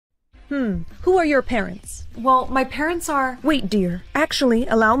Who are your parents? Well, my parents are... Wait, dear. Actually,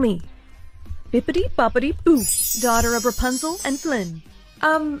 allow me. Bippity-boppity-boo. Daughter of Rapunzel and Flynn.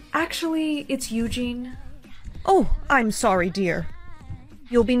 Actually, it's Eugene. Oh, I'm sorry, dear.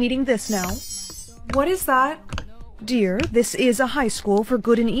 You'll be needing this now. What is that? Dear, this is a high school for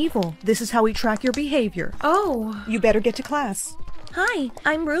good and evil. This is how we track your behavior. Oh. You better get to class. Hi,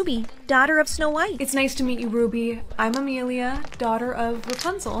 I'm Ruby, daughter of Snow White. It's nice to meet you, Ruby. I'm Amelia, daughter of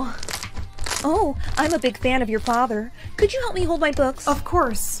Rapunzel. Oh, I'm a big fan of your father. Could you help me hold my books? Of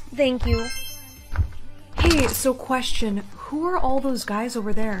course. Thank you. Hey, so question, who are all those guys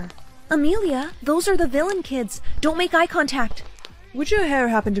over there? Amelia, those are the villain kids. Don't make eye contact. Would your hair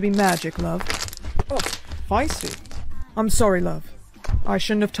happen to be magic, love? Oh, feisty. I'm sorry, love. I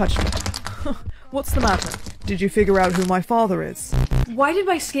shouldn't have touched it. What's the matter? Did you figure out who my father is? Why did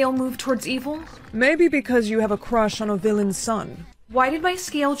my scale move towards evil? Maybe because you have a crush on a villain's son. Why did my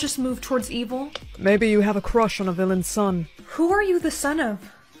scale just move towards evil? Maybe you have a crush on a villain's son. Who are you the son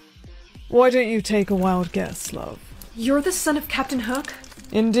of? Why don't you take a wild guess, love? You're the son of Captain Hook?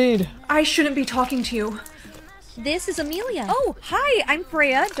 Indeed. I shouldn't be talking to you. This is Amelia. Oh, hi, I'm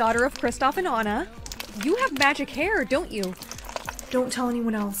Freya, daughter of Kristoff and Anna. You have magic hair, don't you? Don't tell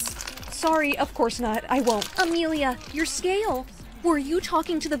anyone else. Sorry, of course not. I won't. Amelia, your scale. Were you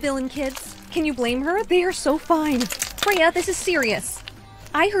talking to the villain kids? Can you blame her? They are so fine. Freya, this is serious.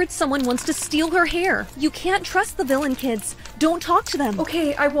 I heard someone wants to steal her hair. You can't trust the villain kids. Don't talk to them.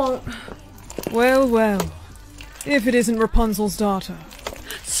 Okay, I won't. Well, well. If it isn't Rapunzel's daughter.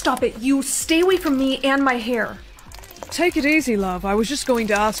 Stop it. You stay away from me and my hair. Take it easy, love. I was just going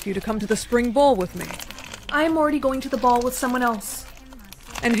to ask you to come to the spring ball with me. I am already going to the ball with someone else.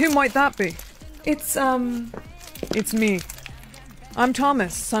 And who might that be? It's me. I'm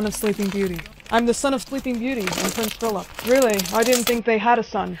Thomas, son of Sleeping Beauty. I'm the son of Sleeping Beauty and Prince Philip. Really, I didn't think they had a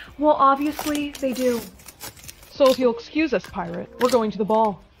son. Well, obviously, they do. So if you'll excuse us, pirate, we're going to the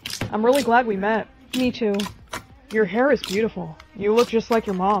ball. I'm really glad we met. Me too. Your hair is beautiful. You look just like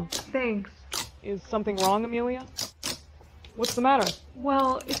your mom. Thanks. Is something wrong, Amelia? What's the matter?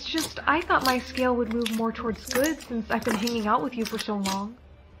 Well, it's just I thought my scale would move more towards good since I've been hanging out with you for so long.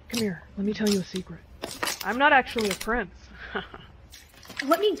 Come here, let me tell you a secret. I'm not actually a prince.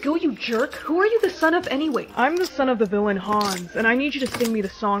 Let me go, you jerk! Who are you the son of anyway? I'm the son of the villain Hans, and I need you to sing me the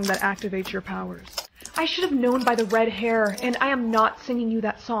song that activates your powers. I should have known by the red hair, and I am not singing you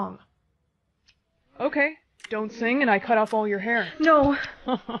that song. Okay, don't sing and I cut off all your hair. No.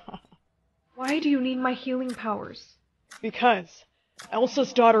 Why do you need my healing powers? Because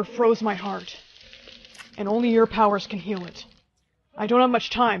Elsa's daughter froze my heart, and only your powers can heal it. I don't have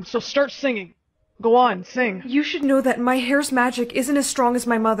much time, so start singing. Go on, sing. You should know that my hair's magic isn't as strong as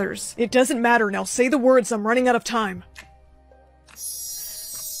my mother's. It doesn't matter now. Say the words. I'm running out of time.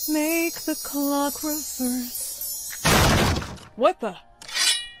 Make the clock reverse. What the?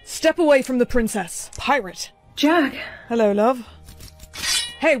 Step away from the princess. Pirate. Jack. Hello, love.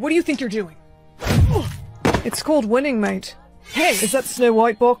 Hey, what do you think you're doing? It's called winning, mate. Hey, is that Snow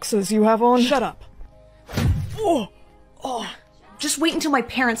White boxers you have on? Shut up. Just wait until my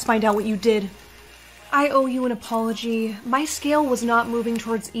parents find out what you did. I owe you an apology. My scale was not moving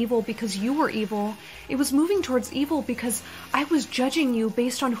towards evil because you were evil. It was moving towards evil because I was judging you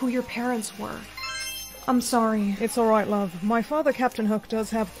based on who your parents were. I'm sorry. It's alright, love. My father, Captain Hook, does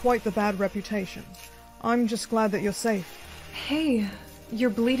have quite the bad reputation. I'm just glad that you're safe. Hey, you're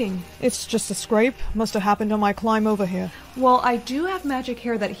bleeding. It's just a scrape. Must have happened on my climb over here. Well, I do have magic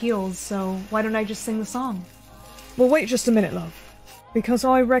hair that heals, so why don't I just sing the song? Well, wait just a minute, love. Because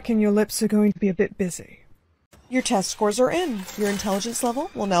I reckon your lips are going to be a bit busy. Your test scores are in. Your intelligence level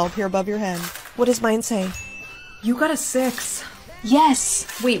will now appear above your head. What does mine say? You got a 6.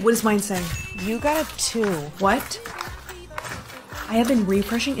 Yes! Wait, what does mine say? You got a 2. What? I have been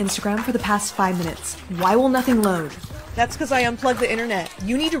refreshing Instagram for the past 5 minutes. Why will nothing load? That's because I unplugged the internet.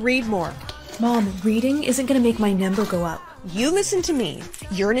 You need to read more. Mom, reading isn't gonna make my number go up. You listen to me.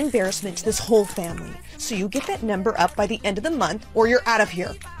 You're an embarrassment to this whole family. So you get that number up by the end of the month, or you're out of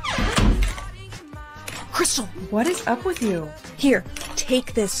here. Crystal! What is up with you? Here,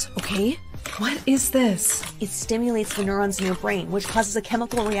 take this, okay? What is this? It stimulates the neurons in your brain, which causes a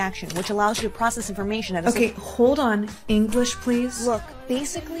chemical reaction, which allows you to process information at a... Okay, hold on. English, please? Look,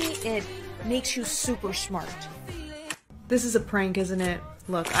 basically, it makes you super smart. This is a prank, isn't it?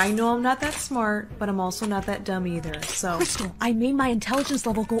 Look, I know I'm not that smart, but I'm also not that dumb either, so... Crystal, I made my intelligence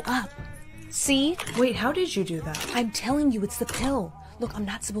level go up. See? Wait, how did you do that? I'm telling you, it's the pill. Look, I'm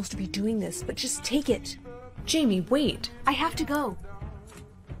not supposed to be doing this, but just take it. Jamie, wait. I have to go.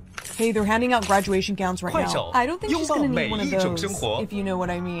 Hey, they're handing out graduation gowns right now. I don't think she's gonna need one of those, if you know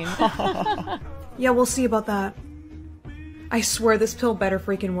what I mean. Yeah, we'll see about that. I swear this pill better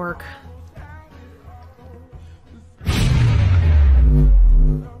freaking work.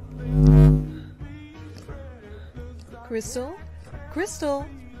 Crystal? Crystal,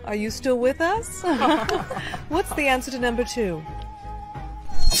 are you still with us? What's the answer to number 2?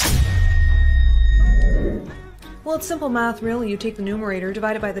 Well, it's simple math, really. You take the numerator,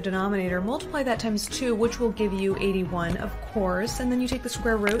 divide it by the denominator, multiply that times 2, which will give you 81, of course, and then you take the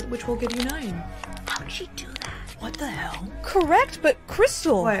square root, which will give you 9. How did she do that? What the hell? Correct, but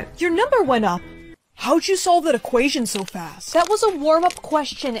Crystal, What? your number went up. How'd you solve that equation so fast? That was a warm-up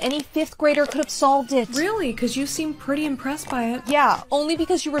question. Any 5th grader could have solved it. Really? Because you seem pretty impressed by it. Yeah, only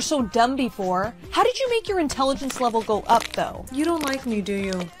because you were so dumb before. How did you make your intelligence level go up, though? You don't like me, do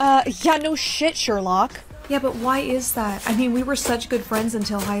you? Yeah, no shit, Sherlock. Yeah, but why is that? I mean, we were such good friends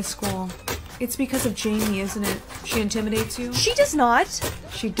until high school. It's because of Jamie, isn't it? She intimidates you? She does not.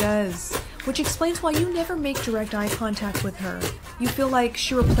 She does. Which explains why you never make direct eye contact with her. You feel like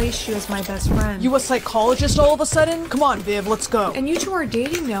she replaced you as my best friend. You a psychologist all of a sudden? Come on, Viv, let's go. And you two are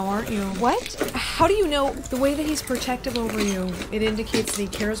dating now, aren't you? What? How do you know? The way that he's protective over you, it indicates that he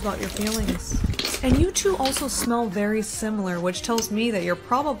cares about your feelings. And you two also smell very similar, which tells me that you're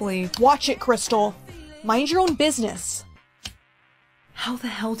probably... Watch it, Crystal. Mind your own business. How the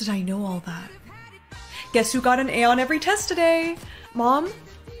hell did I know all that? Guess who got an A on every test today? Mom?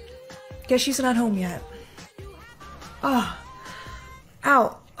 Guess she's not home yet. Ah.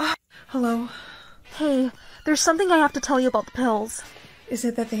 Ow. Hello. Hey, there's something I have to tell you about the pills. Is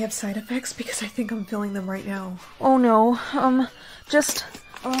it that they have side effects? Because I think I'm feeling them right now. Oh no, just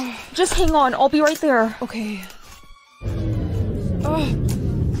hang on, I'll be right there. Okay.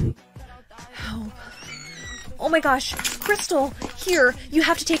 Help. Oh my gosh, Crystal, here, you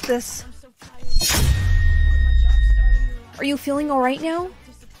have to take this. Are you feeling alright now?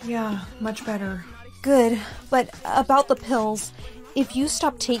 Yeah, much better. Good, but about the pills, if you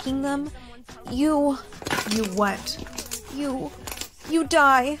stop taking them, you what? You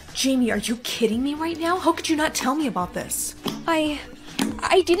die. Jamie, are you kidding me right now? How could you not tell me about this? I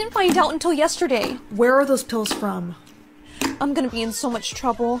didn't find out until yesterday. Where are those pills from? I'm gonna be in so much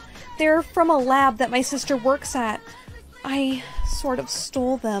trouble. They're from a lab that my sister works at. I sort of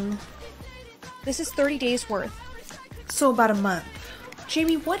stole them. This is 30 days worth. So about a month.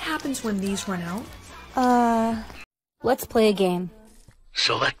 Jamie, what happens when these run out? Let's play a game.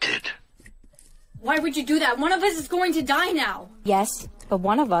 Selected. Why would you do that? One of us is going to die now. Yes, but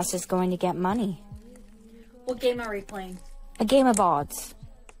one of us is going to get money. What game are we playing? A game of odds.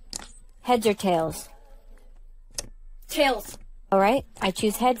 Heads or tails? Tails. Alright, I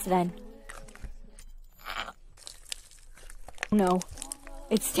choose heads then. No,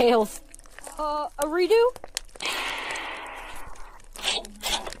 it's tails. A redo?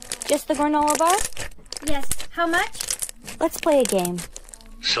 Just the granola bar? Yes. How much? Let's play a game.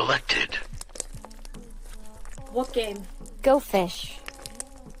 Selected. What game? Go fish.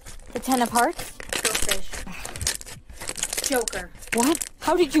 The 10 of hearts? Go fish. Joker. What?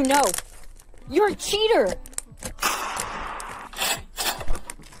 How did you know? You're a cheater!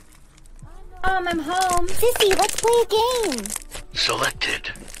 I'm home. Sissy, let's play a game!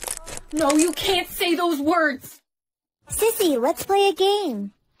 Selected. No, you can't say those words. Sissy, let's play a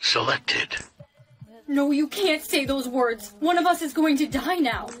game. Selected. No, you can't say those words. One of us is going to die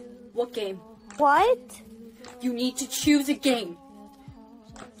now. What game? What? You need to choose a game.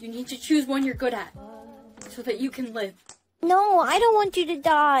 You need to choose one you're good at, so that you can live. No, I don't want you to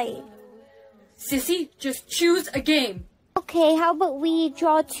die. Sissy, just choose a game. Okay, how about we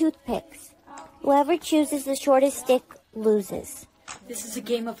draw toothpicks? Whoever chooses the shortest stick loses. This is a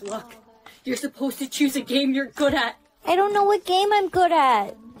game of luck. You're supposed to choose a game you're good at. I don't know what game I'm good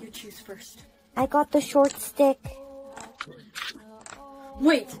at. You choose first. I got the short stick.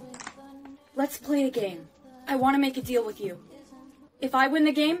 Wait. Let's play a game. I want to make a deal with you. If I win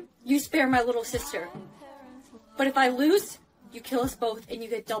the game, you spare my little sister. But if I lose, you kill us both and you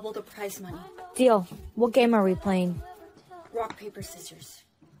get double the prize money. Deal. What game are we playing? Rock, paper, scissors.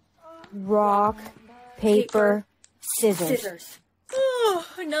 Rock, paper, scissors. Scissors. Oh,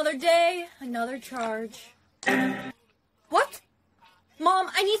 another day, another charge. What? Mom,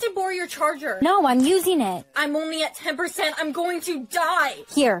 I need to borrow your charger. No, I'm using it. I'm only at 10%. I'm going to die.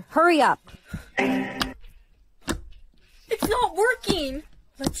 Here, hurry up. It's not working.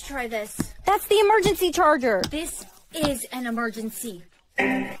 Let's try this. That's the emergency charger. This is an emergency.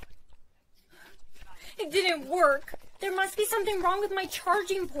 It didn't work. There must be something wrong with my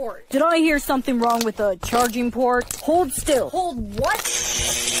charging port. Did I hear something wrong with the charging port? Hold still. Hold what?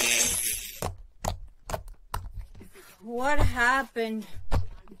 What happened?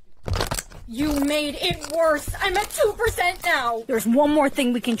 You made it worse. I'm at 2% now. There's one more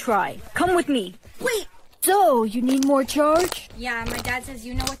thing we can try. Come with me. Wait. So, you need more charge? Yeah, my dad says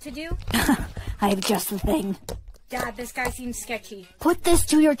you know what to do. I have just the thing. Dad, this guy seems sketchy. Put this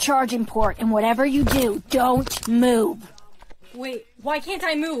to your charging port, and whatever you do, don't move. Wait, why can't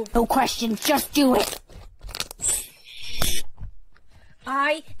I move? No questions, just do it.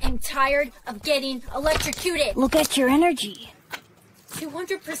 I am tired of getting electrocuted. Look at your energy.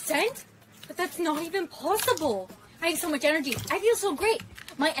 200%? But that's not even possible. I have so much energy. I feel so great.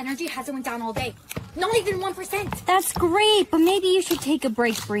 My energy hasn't went down all day. Not even 1%. That's great, but maybe you should take a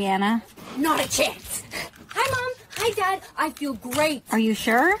break, Brianna. Not a chance. Hi, Mom. Hi, Dad. I feel great. Are you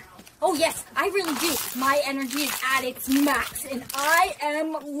sure? Oh, yes, I really do. My energy is at its max, and I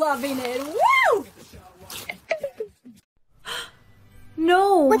am loving it. Woo!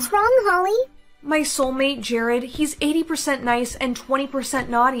 No! What's wrong, Holly? My soulmate, Jared, he's 80% nice and 20%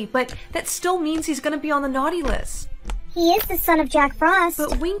 naughty, but that still means he's gonna be on the naughty list. He is the son of Jack Frost.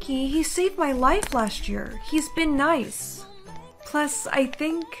 But Winky, he saved my life last year. He's been nice. Plus, I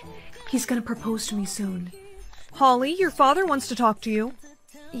think he's gonna propose to me soon. Holly, your father wants to talk to you.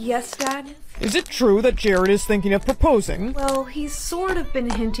 Yes, Dad? Is it true that Jared is thinking of proposing? Well, he's sort of been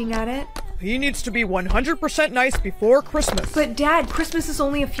hinting at it. He needs to be 100% nice before Christmas. But Dad, Christmas is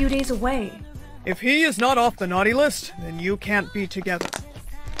only a few days away. If he is not off the naughty list, then you can't be together.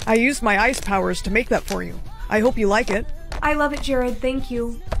 I used my ice powers to make that for you. I hope you like it. I love it, Jared. Thank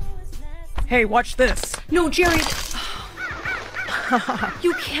you. Hey, watch this. No, Jared!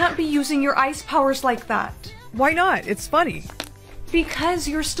 You can't be using your ice powers like that. Why not? It's funny. Because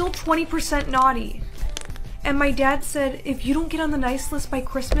you're still 20% naughty. And my dad said if you don't get on the nice list by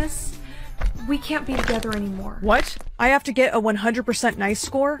Christmas, we can't be together anymore. What? I have to get a 100% nice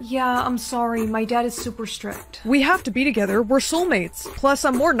score? Yeah, I'm sorry. My dad is super strict. We have to be together. We're soulmates. Plus,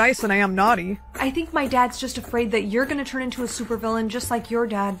 I'm more nice than I am naughty. I think my dad's just afraid that you're gonna turn into a supervillain just like your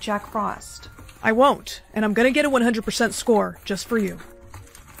dad, Jack Frost. I won't. And I'm gonna get a 100% score, just for you.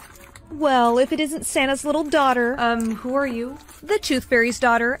 Well, if it isn't Santa's little daughter, Who are you? the Tooth Fairy's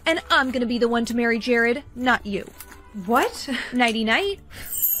daughter, and I'm gonna be the one to marry Jared, not you. What? Nighty-night.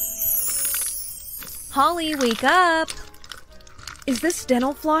 Holly, wake up. Is this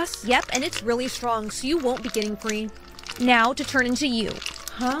dental floss? Yep, and it's really strong, so you won't be getting free. Now to turn into you.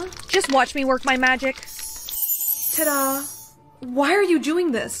 Huh? Just watch me work my magic. Ta-da! Why are you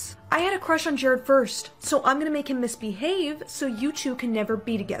doing this? I had a crush on Jared first, so I'm gonna make him misbehave so you two can never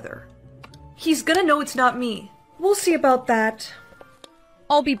be together. He's gonna know it's not me. We'll see about that.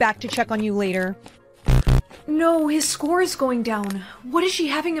 I'll be back to check on you later. No, his score is going down. What is she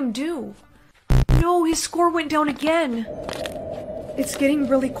having him do? No, his score went down again. It's getting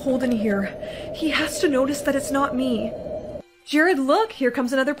really cold in here. He has to notice that it's not me. Jared, look, here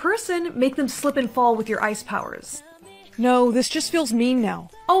comes another person. Make them slip and fall with your ice powers. No, this just feels mean now.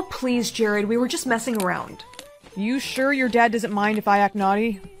 Oh, please, Jared, we were just messing around. You sure your dad doesn't mind if I act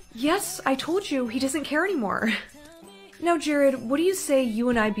naughty? Yes, I told you, he doesn't care anymore. Now, Jared, what do you say you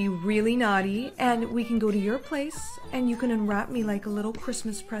and I be really naughty, and we can go to your place, and you can unwrap me like a little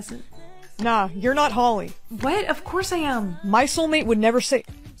Christmas present? Nah, you're not Holly. What? Of course I am. My soulmate would never say—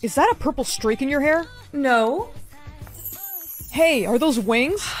 Is that a purple streak in your hair? No. Hey, are those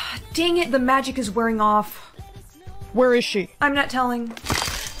wings? Dang it, the magic is wearing off. Where is she? I'm not telling.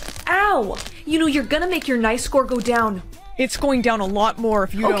 Ow! You know, you're gonna make your nice score go down. It's going down a lot more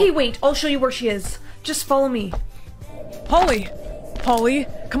if you don't— Okay, wait, I'll show you where she is. Just follow me. Holly! Holly,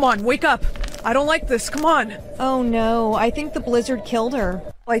 come on, wake up! I don't like this, come on! Oh no, I think the blizzard killed her.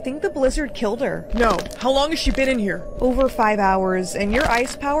 No, how long has she been in here? Over 5 hours, and your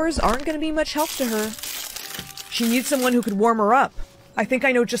ice powers aren't gonna be much help to her. She needs someone who could warm her up. I think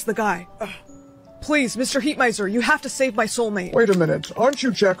I know just the guy. Please, Mr. Heatmiser, you have to save my soulmate. Wait a minute, aren't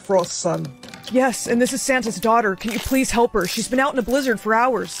you Jack Frost's son? Yes, and this is Santa's daughter. Can you please help her? She's been out in a blizzard for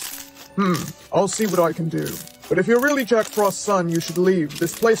hours. I'll see what I can do. But if you're really Jack Frost's son, you should leave.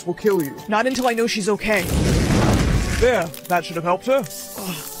 This place will kill you. Not until I know she's okay. There, that should have helped her.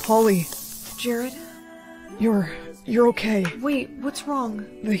 Holly, Jared? you're okay. Wait, what's wrong?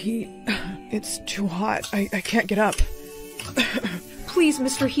 The heat, it's too hot. I can't get up. Please,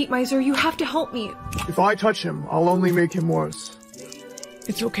 Mr. Heatmiser, you have to help me. If I touch him, I'll only make him worse.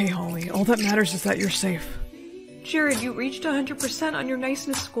 It's okay, Holly. All that matters is that you're safe. Jared, you reached 100% on your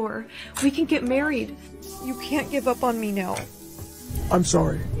niceness score. We can get married. You can't give up on me now. I'm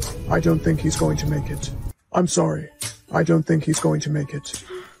sorry. I don't think he's going to make it. I'm sorry. I don't think he's going to make it.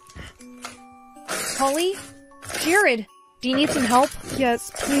 Holly? Jared, do you need some help?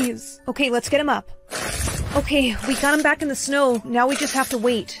 Yes, please. Okay, let's get him up. Okay, we got him back in the snow. Now we just have to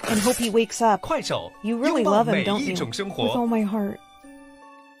wait and hope he wakes up. 快手， You really 拥抱 love him, 每 don't 一 you? 种生 With 活。 all my heart.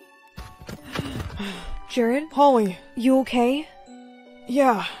 Jared, Polly. you okay?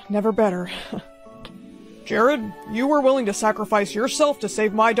 Yeah, never better. Jared, you were willing to sacrifice yourself to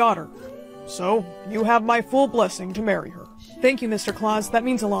save my daughter. So, you have my full blessing to marry her. Thank you, Mr. Claus. That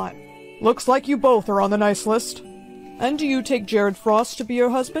means a lot. Looks like you both are on the nice list. And do you take Jared Frost to be your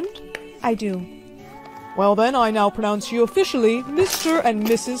husband? I do. Well then, I now pronounce you officially Mr. and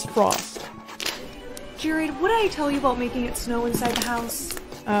Mrs. Frost. Jared, what did I tell you about making it snow inside the house?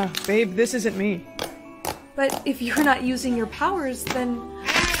 Babe, this isn't me. But if you're not using your powers, then...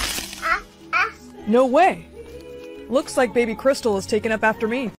 No way. Looks like baby Crystal is taken up after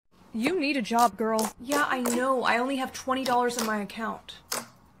me. You need a job, girl. Yeah, I know. I only have $20 in my account.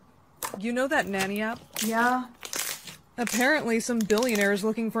 You know that nanny app? Yeah. Apparently some billionaire is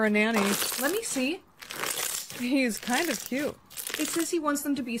looking for a nanny. Let me see. He's kind of cute. It says he wants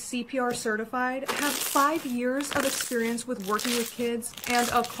them to be CPR certified, have 5 years of experience with working with kids, and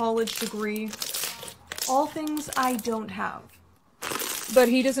a college degree. All things I don't have. But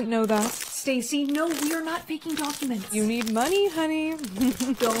he doesn't know that. Stacy, no, we are not faking documents. You need money, honey.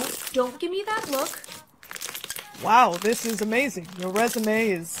 Don't give me that look. Wow, this is amazing. Your resume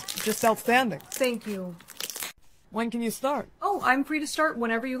is just outstanding. Thank you. When can you start? Oh, I'm free to start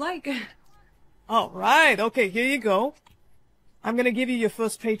whenever you like. All right, okay, here you go. I'm gonna give you your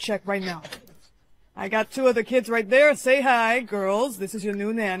first paycheck right now. I got 2 other kids right there. Say hi, girls. This is your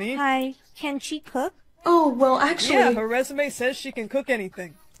new nanny. Hi. Can she cook? Oh, well, actually... Yeah, her resume says she can cook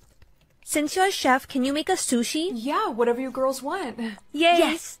anything. Since you're a chef, can you make us sushi? Yeah, whatever you girls want. Yay!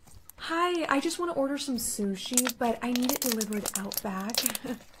 Yes! Hi, I just want to order some sushi, but I need it delivered out back.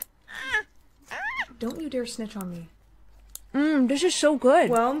 Don't you dare snitch on me. This is so good.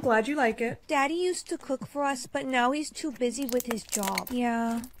 Well, I'm glad you like it. Daddy used to cook for us, but now he's too busy with his job.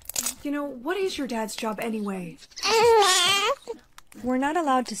 Yeah. You know, what is your dad's job anyway? We're not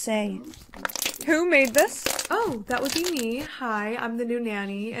allowed to say. Who made this? Oh, that would be me. Hi, I'm the new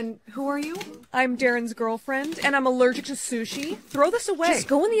nanny. And who are you? I'm Darren's girlfriend, and I'm allergic to sushi. Throw this away. Just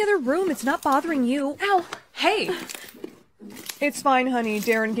go in the other room. It's not bothering you. Ow! Hey! It's fine, honey.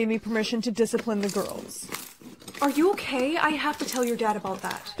 Darren gave me permission to discipline the girls. Are you okay? I have to tell your dad about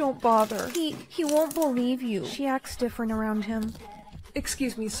that. Don't bother. He won't believe you. She acts different around him.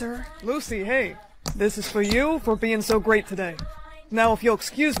 Excuse me, sir. Lucy, hey. This is for you for being so great today. Now, if you'll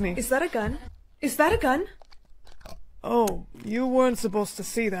excuse me... Is that a gun? Is that a gun? Oh, you weren't supposed to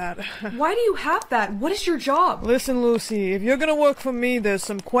see that. Why do you have that? What is your job? Listen, Lucy, if you're gonna work for me, there's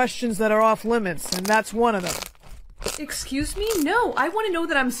some questions that are off limits, and that's one of them. Excuse me? No, I want to know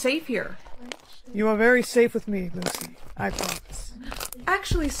that I'm safe here. You are very safe with me, Lucy. I promise.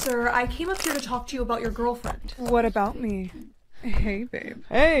 Actually, sir, I came up here to talk to you about your girlfriend. What about me? Hey, babe.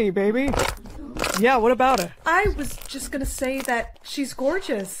 Hey, baby. Yeah, what about her? I was just gonna say that she's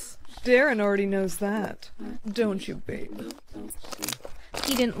gorgeous. Darren already knows that. Don't you, babe?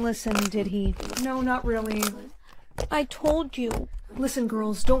 He didn't listen, did he? No, not really. I told you. Listen,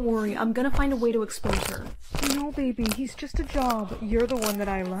 girls, don't worry. I'm gonna find a way to expose her. No, baby, he's just a job. You're the one that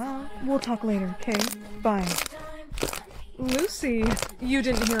I love. We'll talk later, okay? Bye. Lucy, you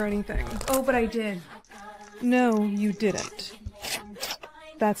didn't hear anything. Oh, but I did. No, you didn't.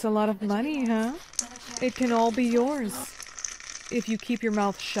 That's a lot of money, huh? It can all be yours. If you keep your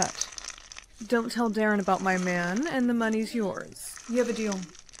mouth shut. Don't tell Darren about my man, and the money's yours. You have a deal.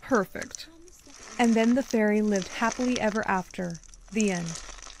 Perfect. And then the fairy lived happily ever after. The end.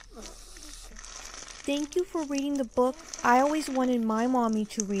 Thank you for reading the book. I always wanted my mommy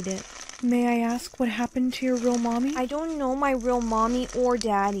to read it. May I ask what happened to your real mommy? I don't know my real mommy or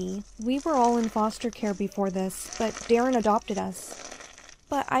daddy. We were all in foster care before this, but Darren adopted us.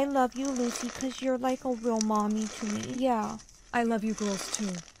 But I love you, Lucy, because you're like a real mommy to me. Yeah. I love you girls too.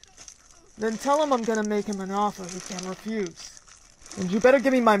 Then tell him I'm gonna make him an offer he can't refuse. And you better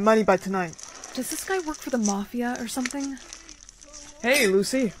give me my money by tonight. Does this guy work for the mafia or something? Hey,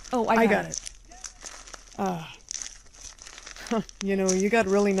 Lucy. Oh, I got it. You know, you got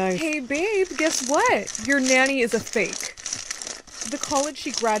really nice. Hey, babe, guess what? Your nanny is a fake. The college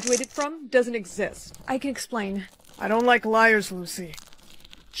she graduated from doesn't exist. I can explain. I don't like liars, Lucy.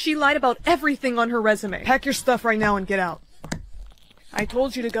 She lied about everything on her resume. Pack your stuff right now and get out. I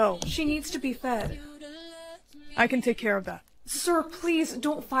told you to go. She needs to be fed. I can take care of that. Sir, please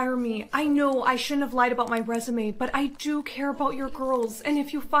don't fire me. I know I shouldn't have lied about my resume, but I do care about your girls, and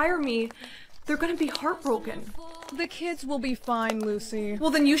if you fire me, they're gonna be heartbroken. The kids will be fine, Lucy.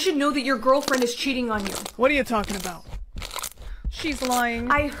 Well, then you should know that your girlfriend is cheating on you. What are you talking about? She's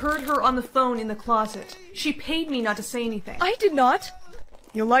lying. I heard her on the phone in the closet. She paid me not to say anything. I did not.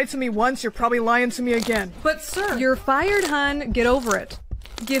 You lied to me once, you're probably lying to me again. But sir... You're fired, hun. Get over it.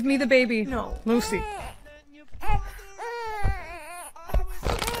 Give me the baby. No. Lucy.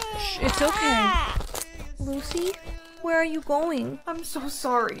 Shh, it's okay. Lucy, where are you going? I'm so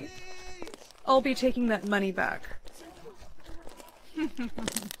sorry. I'll be taking that money back.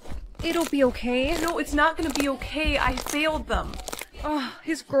 It'll be okay. No, it's not gonna be okay. I failed them. Oh,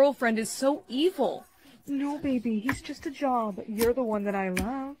 his girlfriend is so evil. No, baby, he's just a job. You're the one that I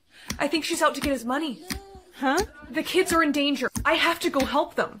love. I think she's out to get his money. Huh? The kids are in danger. I have to go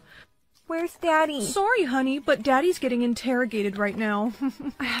help them. Where's Daddy? Sorry, honey, but Daddy's getting interrogated right now.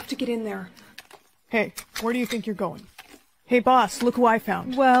 I have to get in there. Hey, where do you think you're going? Hey, boss, look who I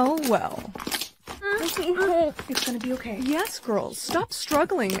found. Well, well. It's gonna be okay. Yes, girls, stop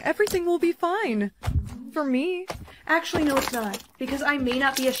struggling. Everything will be fine. For me. Actually, no, it's not. Because I may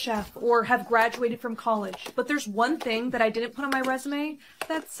not be a chef or have graduated from college, but there's one thing that I didn't put on my resume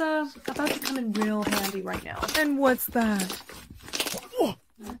that's about to come in real handy right now. And what's that?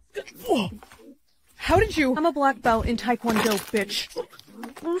 How did you? I'm a black belt in Taekwondo, bitch.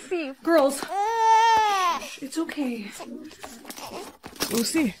 Lucy. Girls. It's okay.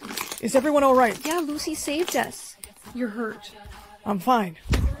 Lucy, is everyone all right? Yeah, Lucy saved us. You're hurt. I'm fine.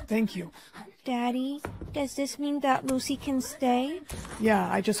 Thank you. Daddy, does this mean that Lucy can stay? Yeah,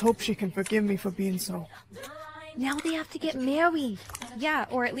 I just hope she can forgive me for being so. Now they have to get married. Yeah,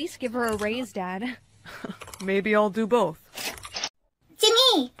 or at least give her a raise, Dad. Maybe I'll do both.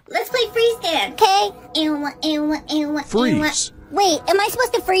 Timmy, let's play freeze dance. Okay. Freeze. Wait, am I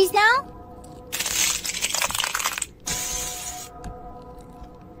supposed to freeze now?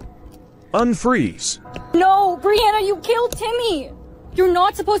 Unfreeze. No, Brianna, you killed Timmy. You're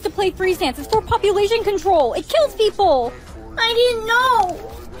not supposed to play freeze dance. It's for population control. It kills people. I didn't know.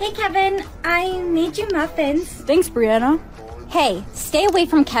 Hey, Kevin, I made you muffins. Thanks, Brianna. Hey, stay away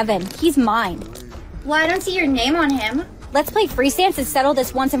from Kevin. He's mine. Well, I don't see your name on him. Let's play freeze dance and settle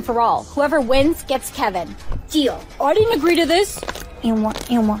this once and for all. Whoever wins gets Kevin. Deal. I didn't agree to this.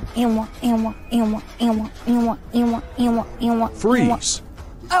 Freeze.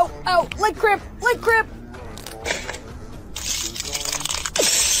 Ow, ow, leg grip, leg grip.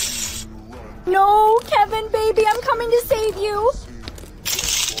 No, Kevin, baby, I'm coming to save you.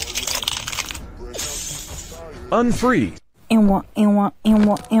 Unfreeze.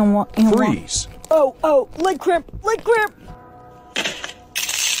 Freeze. Oh, oh, leg grip, leg grip.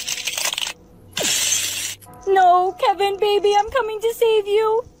 No, Kevin, baby, I'm coming to save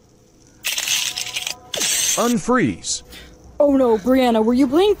you. Unfreeze. Oh no, Brianna, were you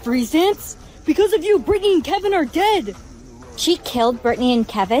playing freeze dance? Because of you, Brittany and Kevin are dead. She killed Brittany and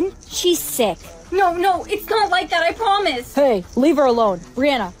Kevin? She's sick. No, it's not like that, I promise. Hey, leave her alone.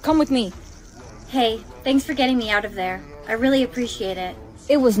 Brianna, come with me. Hey, thanks for getting me out of there. I really appreciate it.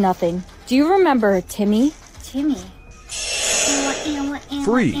 It was nothing. Do you remember Timmy? Timmy?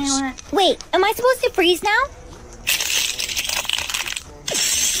 Freeze. Wait, am I supposed to freeze now?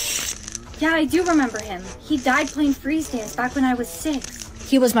 Yeah, I do remember him. He died playing freeze dance back when I was 6.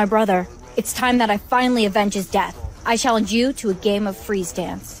 He was my brother. It's time that I finally avenge his death. I challenge you to a game of freeze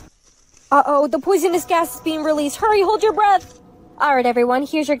dance. Uh-oh, the poisonous gas is being released. Hurry, hold your breath. All right, everyone,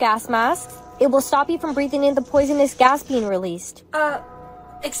 here's your gas masks. It will stop you from breathing in the poisonous gas being released.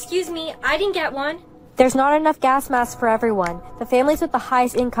 Excuse me, I didn't get one. There's not enough gas masks for everyone. The families with the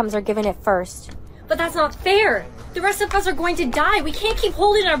highest incomes are given it first. But that's not fair. The rest of us are going to die. We can't keep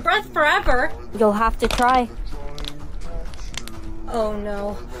holding our breath forever. You'll have to try. Oh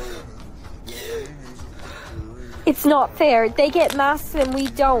no. It's not fair. They get masks and we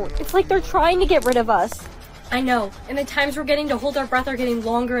don't. It's like they're trying to get rid of us. I know. And the times we're getting to hold our breath are getting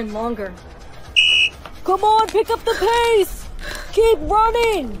longer and longer. Come on, pick up the pace. Keep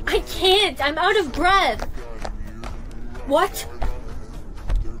running. I can't. I'm out of breath. What?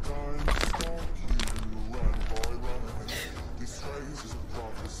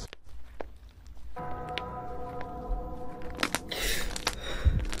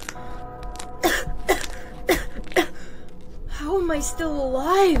 How am I still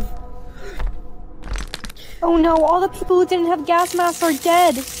alive? Oh no, all the people who didn't have gas masks are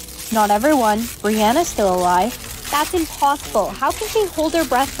dead. Not everyone. Brianna's still alive. That's impossible. How can she hold her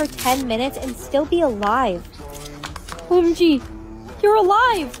breath for 10 minutes and still be alive? OMG, you're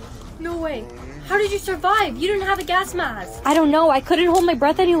alive. No way. How did you survive? You didn't have a gas mask. I don't know. I couldn't hold my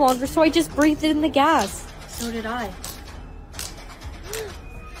breath any longer, so I just breathed in the gas. So did I.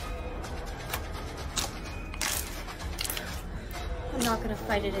 I'm not gonna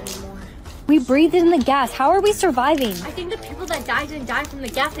fight it anymore. We breathed in the gas. How are we surviving? I think the people that died didn't die from the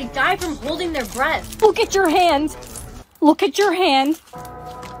gas. They died from holding their breath. Look at your hand. Look at your hand.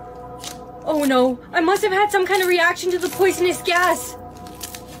 Oh no, I must have had some kind of reaction to the poisonous gas.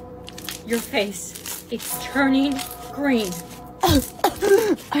 Your face, it's turning green.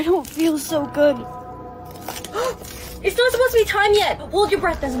 I don't feel so good. It's not supposed to be time yet. Hold your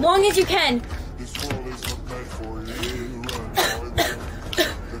breath as long as you can.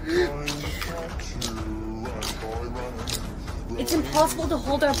 It's impossible to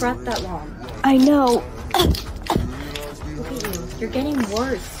hold our breath that long. I know. Look at you. You're getting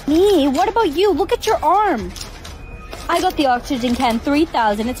worse. Me? What about you? Look at your arm. I got the oxygen can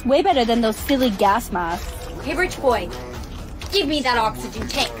 3000. It's way better than those silly gas masks. Hey, rich boy. Give me that oxygen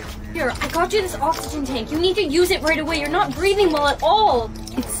tank. Here, I got you this oxygen tank. You need to use it right away. You're not breathing well at all.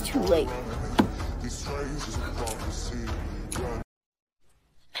 It's too late.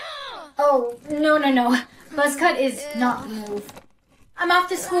 Oh, no. Buzzcut is not the move. I'm off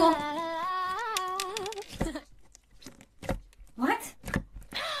to school. What?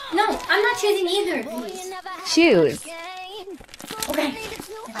 No, I'm not choosing either of these. Choose. Okay,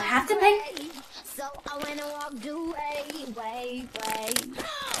 if I have to pick.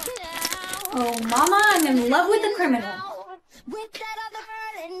 Oh, Mama, I'm in love with the criminal.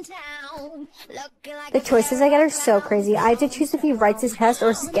 The choices I get are so crazy. I have to choose if he writes his test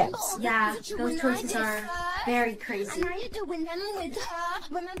or skips. Yeah, those choices are very crazy. What?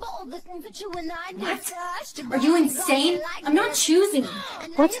 Are you insane? I'm not choosing.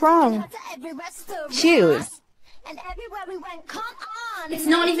 What's wrong? Choose. It's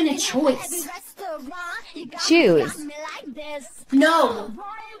not even a choice. Choose. No.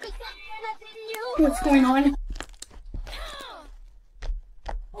 What's going on?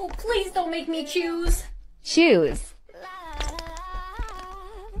 Oh, please don't make me choose. Choose.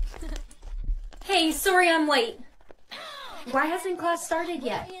 Hey, sorry I'm late. Why hasn't class started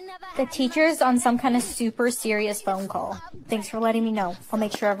yet? The teacher's on some kind of super serious phone call. Thanks for letting me know. I'll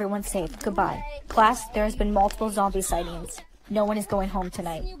make sure everyone's safe. Goodbye. Class, there has been multiple zombie sightings. No one is going home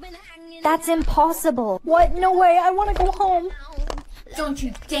tonight. That's impossible. What? No way. I want to go home. Don't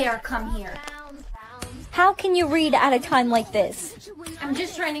you dare come here. How can you read at a time like this? I'm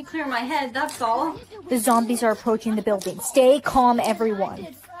just trying to clear my head, that's all. The zombies are approaching the building. Stay calm, everyone.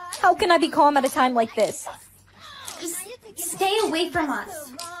 How can I be calm at a time like this? Just stay away from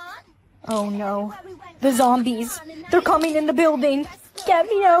us. Oh no. The zombies. They're coming in the building. Get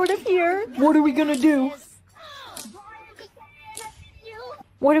me out of here. What are we gonna do?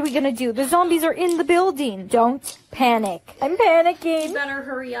 What are we gonna do? The zombies are in the building. Don't panic. I'm panicking. You better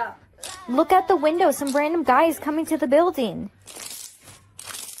hurry up. Look out the window. Some random guy is coming to the building.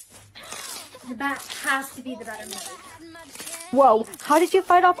 The bat has to be the better move. Whoa, how did you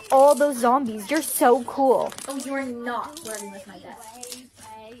fight off all those zombies? You're so cool. Oh, you're not flirting with my desk.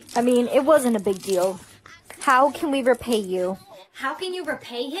 I mean, it wasn't a big deal. How can we repay you? How can you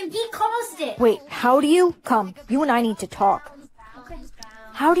repay him? He caused it. Wait, how do you? Come, you and I need to talk. Okay.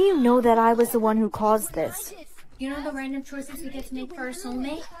 How do you know that I was the one who caused this? You know the random choices we get to make for our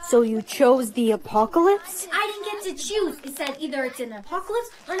soulmate? So you chose the apocalypse? I didn't get to choose. It said either it's an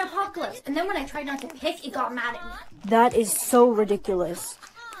apocalypse or an apocalypse. And then when I tried not to pick, it got mad at me. That is so ridiculous.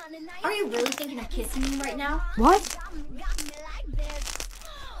 Are you really thinking of kissing me right now? What?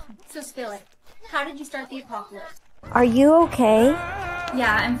 So spill it. How did you start the apocalypse? Are you okay?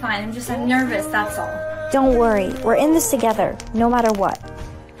 Yeah, I'm fine. I'm nervous, that's all. Don't worry. We're in this together, no matter what.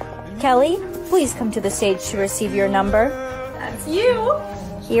 Kelly, please come to the stage to receive your number. That's you.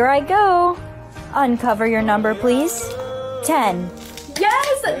 Here I go. Uncover your number, please. 10.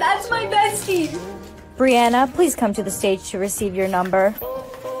 Yes, that's my bestie. Brianna, please come to the stage to receive your number.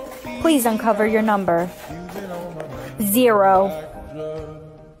 Please uncover your number. 0.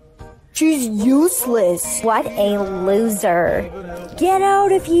 She's useless. What a loser. Get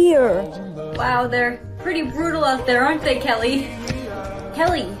out of here. Wow, they're pretty brutal out there, aren't they, Kelly?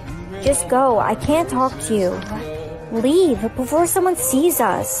 Kelly. Just go. I can't talk to you. Leave before someone sees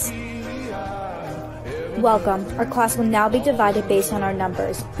us. Welcome. Our class will now be divided based on our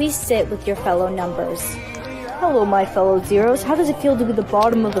numbers. Please sit with your fellow numbers. Hello, my fellow zeros. How does it feel to be the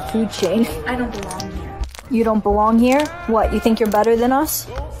bottom of the food chain? I don't belong here. You don't belong here? What, you think you're better than us?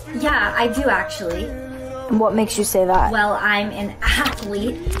 Yeah, I do actually. And what makes you say that? Well, I'm an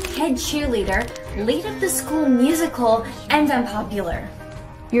athlete, head cheerleader, lead of the school musical, and I'm popular.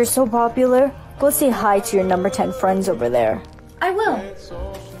 You're so popular? Go say hi to your number 10 friends over there. I will.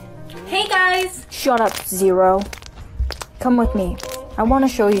 Hey guys! Shut up, Zero. Come with me. I want to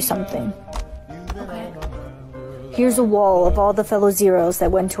show you something. Okay. Here's a wall of all the fellow zeros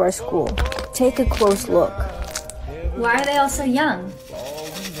that went to our school. Take a close look. Why are they all so young?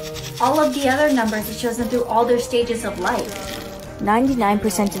 All of the other numbers, it shows them through all their stages of life.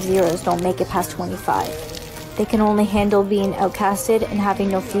 99% of zeros don't make it past 25. They can only handle being outcasted and having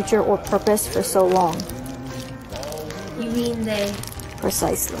no future or purpose for so long. You mean they...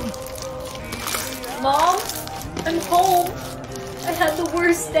 Precisely. Mom, I'm home. I had the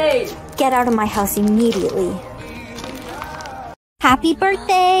worst day. Get out of my house immediately. Happy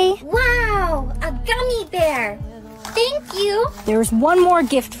birthday! Wow, a gummy bear. Thank you. There's one more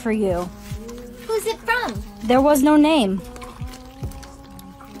gift for you. Who's it from? There was no name.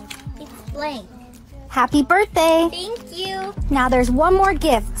 It's blank. Happy birthday! Thank you. Now there's one more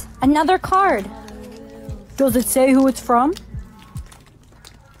gift. Another card. Does it say who it's from? It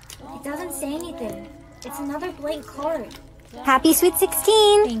doesn't say anything. It's another blank card. Happy Sweet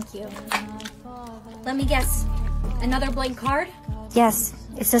 16! Thank you. Let me guess. Another blank card? Yes,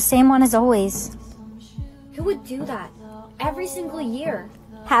 it's the same one as always. Who would do that? Every single year.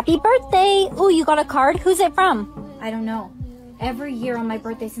 Happy birthday! Ooh, you got a card? Who's it from? I don't know. Every year on my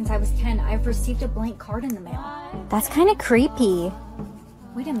birthday since I was 10, I've received a blank card in the mail. That's kind of creepy.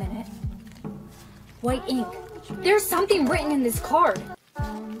 Wait a minute. White ink. There's something written in this card.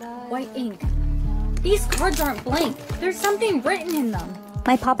 White ink. These cards aren't blank. There's something written in them.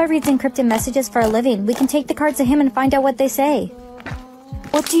 My papa reads encrypted messages for a living. We can take the cards to him and find out what they say.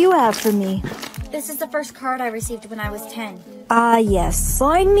 What do you have for me? This is the first card I received when I was 10. Ah, yes.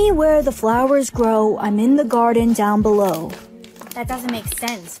 Find me where the flowers grow. I'm in the garden down below. That doesn't make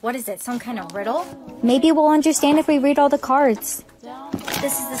sense. What is it, some kind of riddle? Maybe we'll understand if we read all the cards.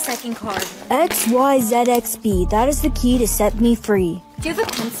 This is the second card. XYZXB. That is the key to set me free. Do you have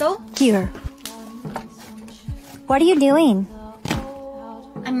a pencil? Here. What are you doing?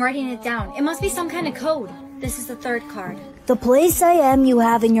 I'm writing it down. It must be some kind of code. This is the third card. The place I am you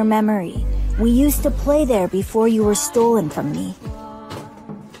have in your memory. We used to play there before you were stolen from me.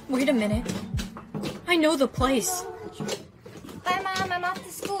 Wait a minute. I know the place. Bye, Mom. I'm off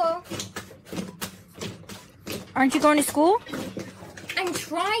to school. Aren't you going to school? I'm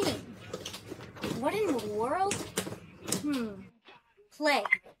trying. What in the world? Play.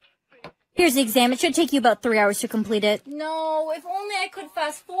 Here's the exam. It should take you about 3 hours to complete it. No, if only I could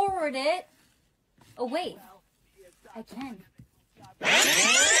fast forward it. Oh, wait. I can.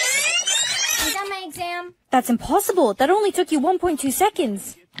 Is that my exam? That's impossible. That only took you 1.2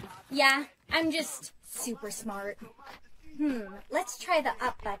 seconds. Yeah, I'm just super smart. Let's try the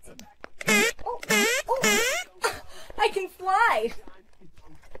up button. Oh, I can fly.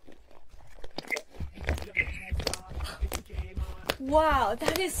 Wow,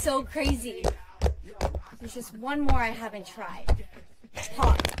 that is so crazy. There's just one more I haven't tried.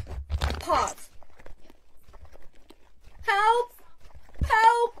 Pause. Help!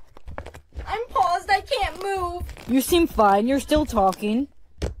 Help! I'm paused, I can't move. You seem fine. You're still talking.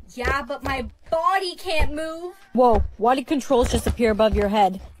 Yeah, but my body can't move. Whoa, why did controls just appear above your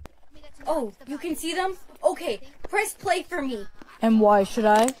head? Oh, you can see them? Okay, press play for me. And why should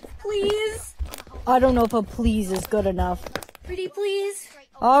I? Please? I don't know if a please is good enough. Pretty please?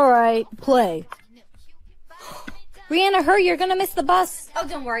 Alright, play. Rihanna, hurry, you're gonna miss the bus. Oh,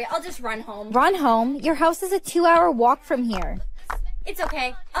 don't worry, I'll just run home. Run home? Your house is a 2-hour walk from here. It's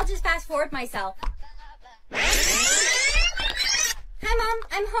okay, I'll just fast forward myself. Hi, Mom,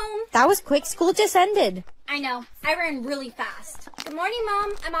 I'm home. That was quick. School just ended. I know, I ran really fast. Good morning,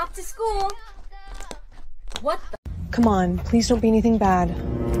 Mom, I'm off to school. What the? Come on, please don't be anything bad.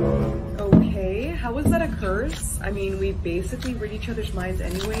 Okay, how was that a curse? I mean, we basically read each other's minds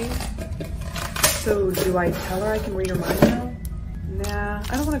anyway. So, do I tell her I can read her mind now? Nah,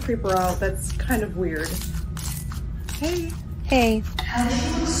 I don't want to creep her out. That's kind of weird. Hey. Hey.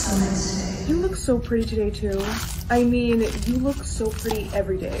 You look so pretty today, too. I mean, you look so pretty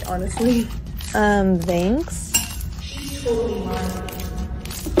every day, honestly. Thanks. She totally lied.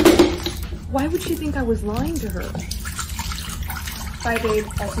 Why would she think I was lying to her? Bye, babe.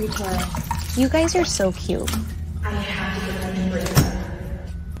 I'll see you tomorrow. You guys are so cute. I have to get my break up.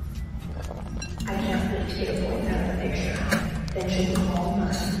 I can't wait to get a point out of the picture. Then she can call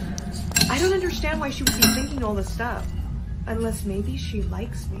mine. I don't understand why she would be thinking all this stuff. Unless maybe she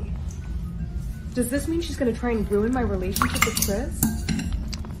likes me. Does this mean she's gonna try and ruin my relationship with Chris?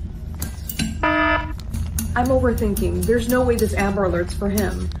 I'm overthinking. There's no way this Amber Alert's for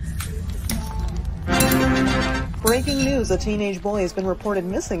him. Breaking news, a teenage boy has been reported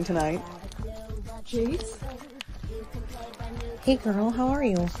missing tonight. Jace? Hey girl, how are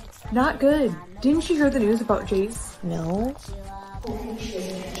you? Not good. Didn't you hear the news about Jace? No.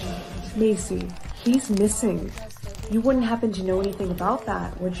 Macy, he's missing. You wouldn't happen to know anything about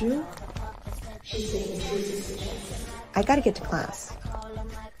that, would you? I gotta get to class.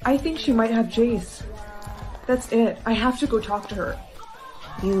 I think she might have Jace. That's it. I have to go talk to her.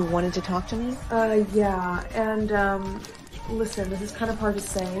 You wanted to talk to me? Yeah, and, listen, this is kind of hard to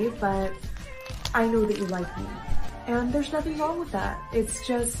say, but I know that you like me. And there's nothing wrong with that. It's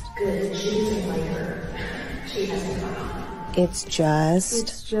just... Good, she doesn't like her. She doesn't like her. It's just...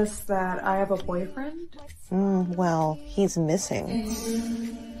 It's just that I have a boyfriend. Well, he's missing.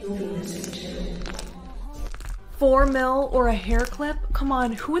 You'll be missing too. 4 mil or a hair clip? Come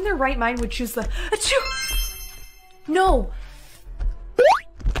on, who in their right mind would choose the... Achoo! No!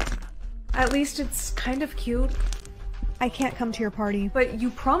 At least it's kind of cute. I can't come to your party. But you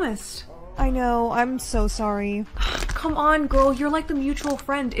promised. I know, I'm so sorry. Come on, girl, you're like the mutual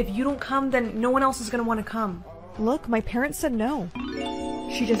friend. If you don't come, then no one else is gonna want to come. Look, my parents said no.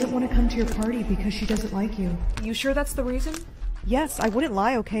 She doesn't want to come to your party because she doesn't like you. You sure that's the reason? Yes, I wouldn't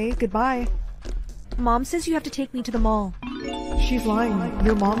lie, okay? Goodbye. Mom says you have to take me to the mall. She's lying.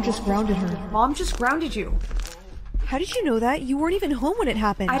 Your mom just grounded her. Mom just grounded you. How did you know that? You weren't even home when it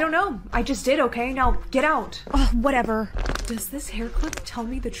happened. I don't know. I just did, okay? Now, get out. Whatever. Does this hair clip tell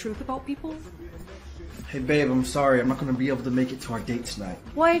me the truth about people? Hey babe, I'm sorry. I'm not going to be able to make it to our date tonight.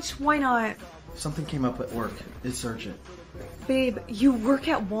 What? Why not? Something came up at work. It's urgent. Babe, you work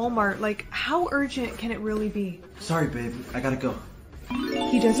at Walmart. Like, how urgent can it really be? Sorry babe, I gotta go.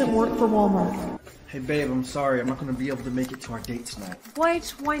 He doesn't work for Walmart. Hey babe, I'm sorry. I'm not going to be able to make it to our date tonight.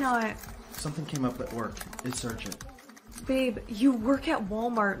 What? Why not? Something came up at work. It's urgent. Babe, you work at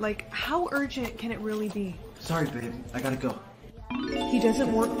Walmart. Like, how urgent can it really be? Sorry babe, I gotta go. He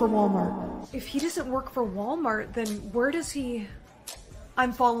doesn't work for Walmart. If he doesn't work for Walmart, then where does he...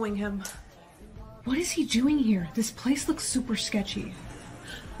 I'm following him. What is he doing here? This place looks super sketchy.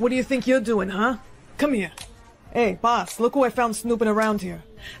 What do you think you're doing, huh? Come here. Hey, boss, look who I found snooping around here.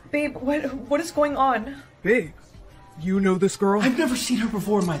 Babe, what is going on? Babe, you know this girl? I've never seen her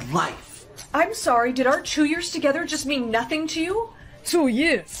before in my life. I'm sorry, did our 2 years together just mean nothing to you? 2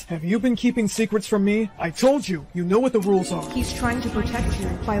 years? Have you been keeping secrets from me? I told you, you know what the rules are. He's trying to protect you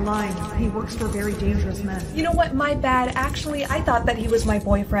by lying. He works for very dangerous men. You know what, my bad. Actually, I thought that he was my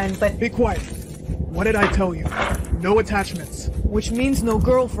boyfriend, but... Be quiet. What did I tell you? No attachments. Which means no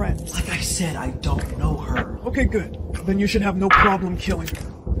girlfriends. Like I said, I don't know her. Okay, good. Then you should have no problem killing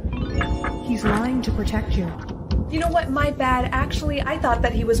her. He's lying to protect you. You know what, my bad. Actually, I thought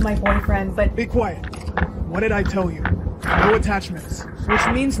that he was my boyfriend, but... Be quiet. What did I tell you? No attachments. Which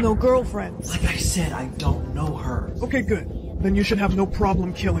means no girlfriends. Like I said, I don't know her. Okay, good. Then you should have no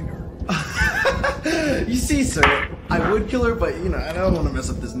problem killing her. You see, sir, I would kill her, but, I don't want to mess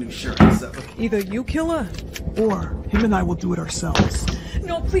up this new shirt, so... Either you kill her, or him and I will do it ourselves.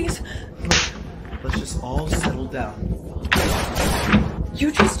 No, please. Look, let's just all settle down.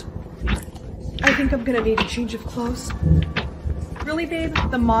 You just... I think I'm gonna need a change of clothes. Really, babe?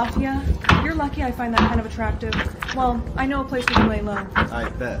 The Mafia? You're lucky I find that kind of attractive. Well, I know a place we can lay low. I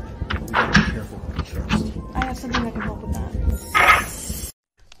bet. We gotta be careful who we trust. I have something that can help with that.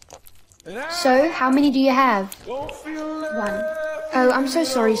 So, how many do you have? 1. Oh, I'm so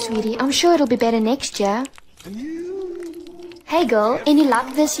sorry, sweetie. I'm sure it'll be better next year. Hey girl, any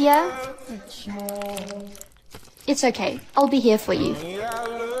luck this year? It's okay. I'll be here for you.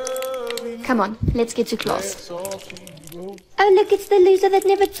 Come on, let's get to class. Oh, look, it's the loser that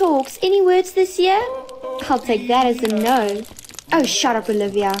never talks. Any words this year? I'll take that as a no. Oh, shut up,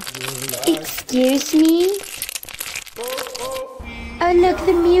 Olivia. Excuse me? Oh, look,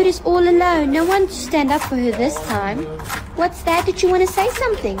 the mute is all alone. No one to stand up for her this time. What's that? Did you want to say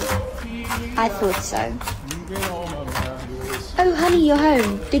something? I thought so. Oh, honey, you're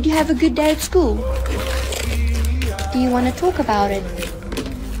home. Did you have a good day at school? Do you want to talk about it?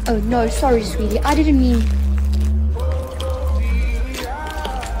 Oh, no, sorry, sweetie. I didn't mean...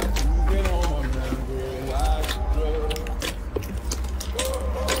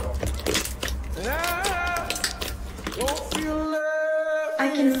 I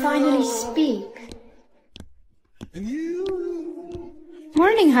can finally speak.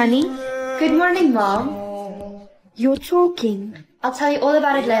 Morning, honey. Good morning, Mom. You're talking. I'll tell you all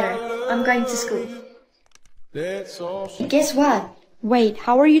about it later. I'm going to school. Guess what? Wait,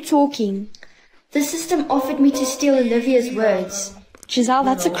 how are you talking? The system offered me to steal Olivia's words. Giselle,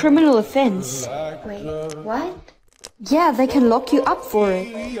 that's a criminal offense. Wait, what? Yeah, they can lock you up for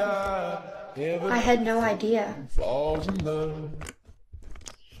it. I had no idea.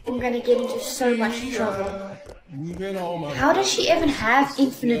 I'm gonna get into so much trouble. How does she even have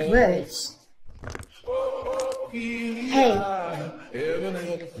infinite words? Hey,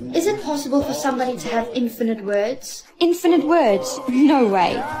 is it possible for somebody to have infinite words? Infinite words? No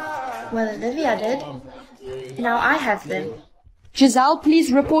way. Well, Olivia did. Now I have them. Giselle,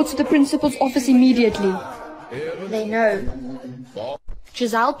 please report to the principal's office immediately. They know.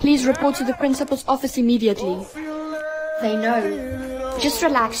 Giselle, please report to the principal's office immediately. They know. Just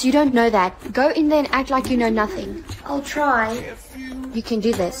relax, you don't know that. Go in there and act like you know nothing. I'll try. You can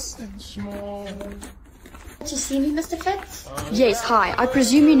do this. Did you see me, Mr. Fitz? Yes, hi. I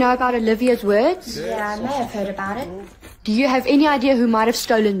presume you know about Olivia's words? Yeah, I may have heard about it. Do you have any idea who might have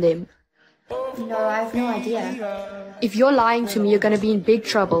stolen them? No, I have no idea. If you're lying to me, you're going to be in big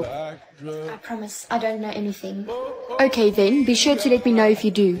trouble. I promise, I don't know anything. Okay then, be sure to let me know if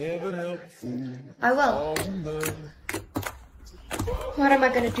you do. I will. What am I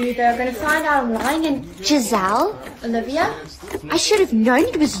going to do though? I'm going to find out I'm lying and... Giselle? Olivia? I should have known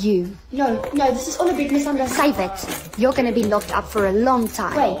it was you. No, this is all a big misunderstanding. Save it. You're going to be locked up for a long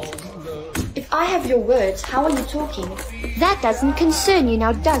time. Wait. If I have your words, how are you talking? That doesn't concern you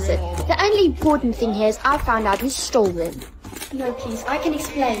now, does it? The only important thing here is I found out who stole them. No, please, I can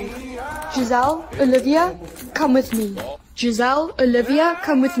explain. Giselle, Olivia, come with me. Giselle, Olivia,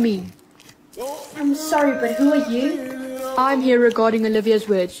 come with me. I'm sorry, but who are you? I'm here regarding Olivia's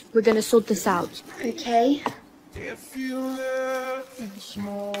words. We're going to sort this out. Okay.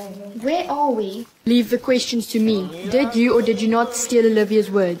 Where are we? Leave the questions to me. Did you or did you not steal Olivia's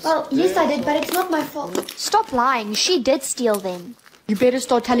words? Well, yes I did, but it's not my fault. Stop lying. She did steal them. You better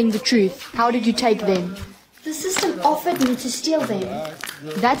start telling the truth. How did you take them? The system offered me to steal them.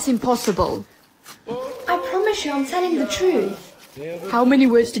 That's impossible. I promise you I'm telling the truth. How many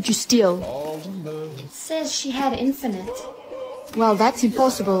words did you steal? It says she had infinite. Well, that's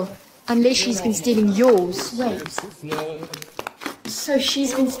impossible. Unless she's been stealing yours. Wait. So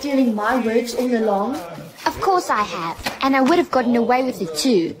she's been stealing my words all along? Of course I have. And I would have gotten away with it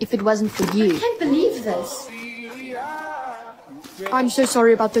too, if it wasn't for you. I can't believe this. I'm so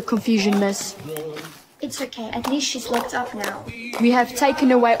sorry about the confusion, miss. It's okay. At least she's locked up now. We have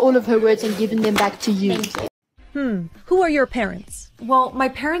taken away all of her words and given them back to you. Thank you. Who are your parents? Well, my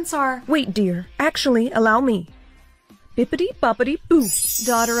parents are... Wait, dear. Actually, allow me. Bippity-boppity-boo.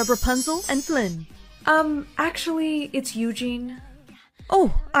 Daughter of Rapunzel and Flynn. Actually, it's Eugene.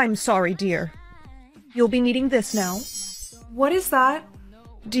 Oh, I'm sorry, dear. You'll be needing this now. What is that?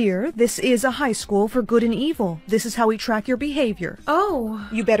 Dear, this is a high school for good and evil. This is how we track your behavior. Oh.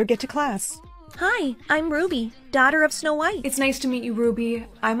 You better get to class. Hi, I'm Ruby, daughter of Snow White. It's nice to meet you, Ruby.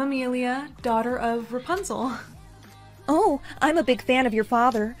 I'm Amelia, daughter of Rapunzel. Oh, I'm a big fan of your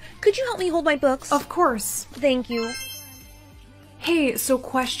father. Could you help me hold my books? Of course. Thank you. Hey, so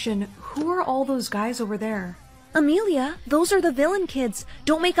question, who are all those guys over there? Amelia, those are the villain kids.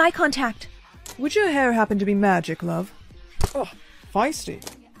 Don't make eye contact. Would your hair happen to be magic, love? Oh, feisty.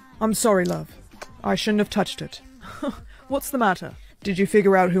 I'm sorry, love. I shouldn't have touched it. What's the matter? Did you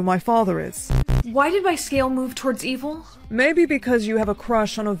figure out who my father is? Why did my scale move towards evil? Maybe because you have a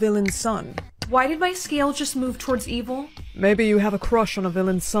crush on a villain's son. Why did my scale just move towards evil? Maybe you have a crush on a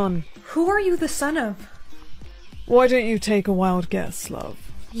villain's son. Who are you the son of? Why don't you take a wild guess, love?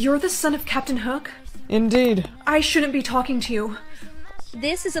 You're the son of Captain Hook? Indeed. I shouldn't be talking to you.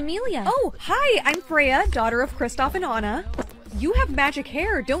 This is Amelia. Oh, hi, I'm Freya, daughter of Kristoff and Anna. You have magic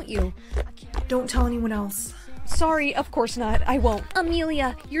hair, don't you? Don't tell anyone else. Sorry, of course not. I won't.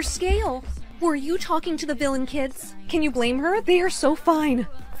 Amelia, your scale. Were you talking to the villain kids? Can you blame her? They are so fine.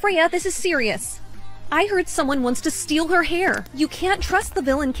 Freya, this is serious. I heard someone wants to steal her hair. You can't trust the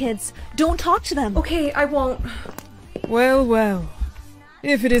villain kids. Don't talk to them. Okay, I won't. Well, well.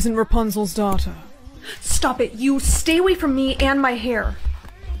 If it isn't Rapunzel's daughter. Stop it. You stay away from me and my hair.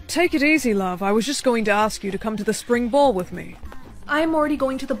 Take it easy, love. I was just going to ask you to come to the spring ball with me. I'm already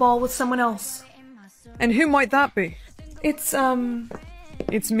going to the ball with someone else. And who might that be? It's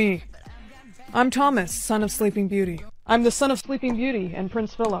me. I'm Thomas, son of Sleeping Beauty. I'm the son of Sleeping Beauty and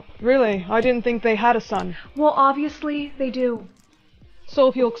Prince Philip. Really, I didn't think they had a son. Well, obviously, they do. So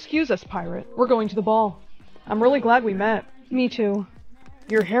if you'll excuse us, Pirate, we're going to the ball. I'm really glad we met. Me too.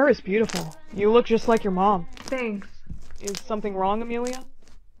 Your hair is beautiful. You look just like your mom. Thanks. Is something wrong, Amelia?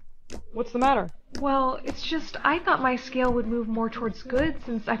 What's the matter? Well, it's just I thought my scale would move more towards good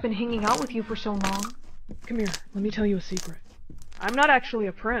since I've been hanging out with you for so long. Come here, let me tell you a secret. I'm not actually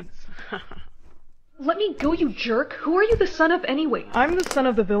a prince. Let me go, you jerk! Who are you the son of anyway? I'm the son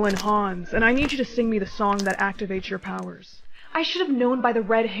of the villain Hans, and I need you to sing me the song that activates your powers. I should have known by the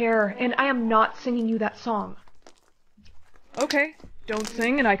red hair, and I am not singing you that song. Okay, don't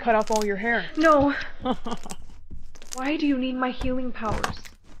sing and I cut off all your hair. No. Why do you need my healing powers?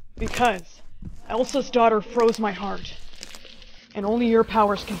 Because Elsa's daughter froze my heart, and only your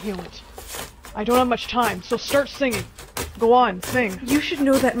powers can heal it. I don't have much time, so start singing. Go on, sing. You should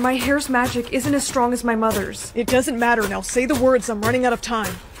know that my hair's magic isn't as strong as my mother's. It doesn't matter now. Say the words. I'm running out of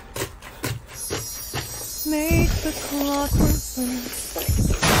time. Make the clock reverse.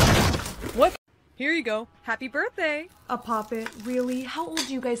 What? Here you go. Happy birthday. A poppet? Really? How old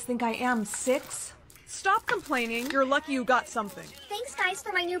do you guys think I am? 6? Stop complaining. You're lucky you got something. Thanks, guys,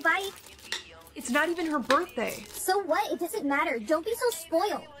 for my new bike. It's not even her birthday. So what? It doesn't matter. Don't be so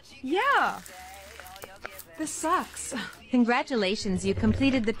spoiled. Yeah. This sucks. Congratulations, you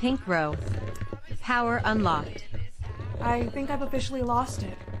completed the pink row. Power unlocked. I think I've officially lost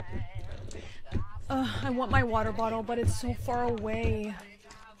it. I want my water bottle, but it's so far away.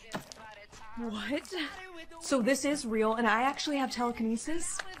 What? So this is real, and I actually have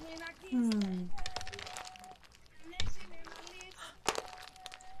telekinesis? Hey,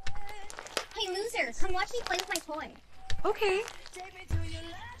 loser, come watch me play with my toy. Okay.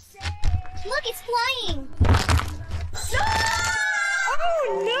 Look, it's flying!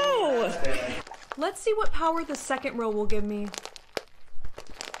 Oh, no! Let's see what power the second row will give me.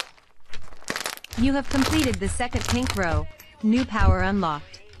 You have completed the second pink row. New power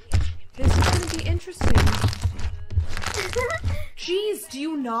unlocked. This is gonna be interesting. Jeez, do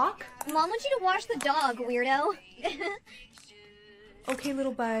you knock? Mom wants you to wash the dog, weirdo. Okay,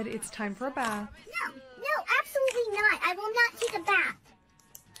 little bud, it's time for a bath. No, absolutely not. I will not take a bath.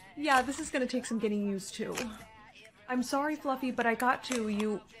 Yeah, this is gonna take some getting used to. I'm sorry, Fluffy, but I got to.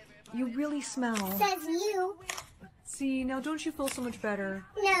 You really smell. Says you. See, now don't you feel so much better?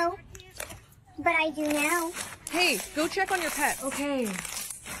 No. But I do now. Hey, go check on your pet. Okay.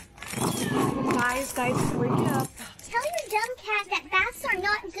 Guys, break it up. Tell your dumb cat that baths are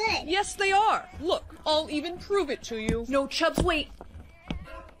not good. Yes, they are. Look, I'll even prove it to you. No, Chubbs, wait.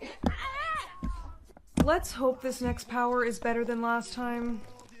 Let's hope this next power is better than last time.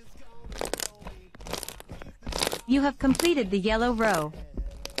 You have completed the yellow row.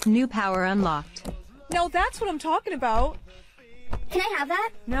 New power unlocked. Now that's what I'm talking about. Can I have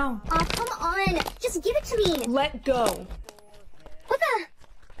that? No. Oh, come on. Just give it to me. Let go. What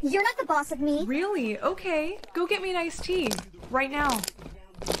the? You're not the boss of me. Really? Okay. Go get me an iced tea. Right now.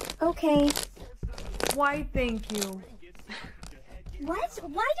 Okay. Why, thank you. What?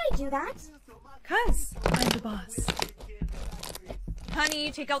 Why did I do that? 'Cause I'm the boss.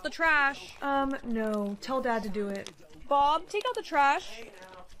 Honey, take out the trash. No. Tell Dad to do it. Bob, take out the trash.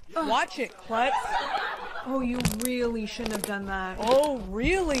 Watch it, Klutz. Oh, you really shouldn't have done that. Oh,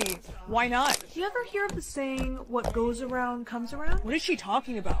 really? Why not? You ever hear of the saying, what goes around comes around? What is she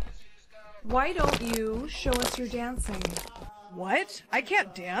talking about? Why don't you show us your dancing? What? I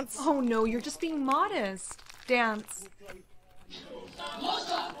can't dance. Oh no, you're just being modest. Dance.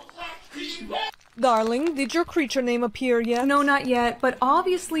 Darling, did your creature name appear yet? No, not yet, but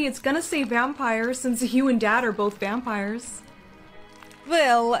obviously it's gonna say vampire since you and Dad are both vampires.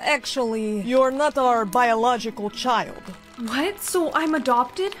 Well, actually, you're not our biological child. What? So I'm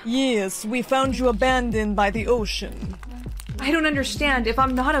adopted? Yes, we found you abandoned by the ocean. I don't understand. If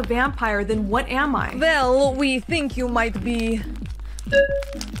I'm not a vampire, then what am I? Well, we think you might be...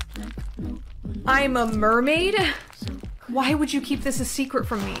 I'm a mermaid? Why would you keep this a secret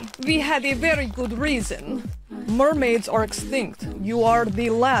from me? We had a very good reason. Mermaids are extinct. You are the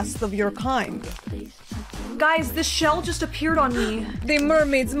last of your kind. Guys, this shell just appeared on me. The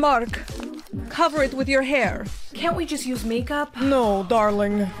mermaid's mark. Cover it with your hair. Can't we just use makeup? No,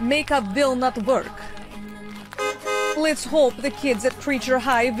 darling. Makeup will not work. Let's hope the kids at Creature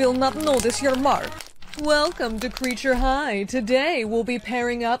High will not notice your mark. Welcome to Creature High. Today we'll be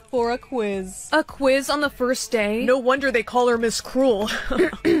pairing up for a quiz. A quiz on the first day? No wonder they call her Miss Cruel.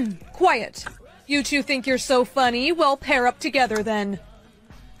 Quiet. You two think you're so funny? Well, pair up together then.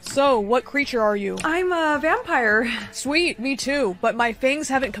 So, what creature are you? I'm a vampire. Sweet, me too, but my fangs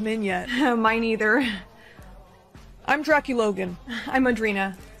haven't come in yet. Mine either. I'm Draculogan. I'm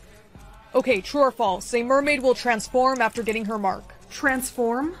Adrena. Okay, true or false? A mermaid will transform after getting her mark.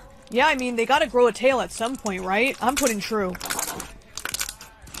 Transform? Yeah, I mean, they gotta grow a tail at some point, right? I'm putting true.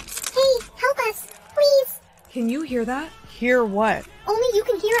 Hey, help us, please. Can you hear that? Hear what? Only you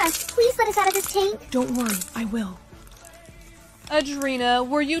can hear us. Please let us out of this tank. Don't worry, I will. Adrena,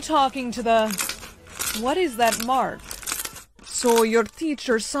 were you talking to the... What is that mark? So your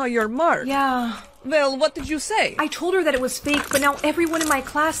teacher saw your mark? Yeah. Well, what did you say? I told her that it was fake, but now everyone in my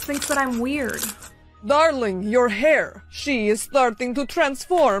class thinks that I'm weird. Darling, your hair. She is starting to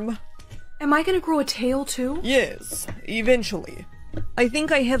transform. Am I gonna grow a tail too? Yes, eventually. I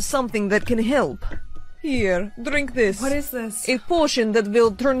think I have something that can help. Here, drink this. What is this? A potion that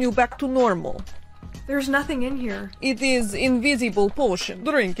will turn you back to normal. There's nothing in here. It is invisible potion.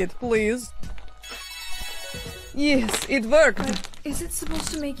 Drink it, please. Yes, it worked. But is it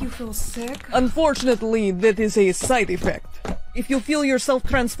supposed to make you feel sick? Unfortunately, that is a side effect. If you feel yourself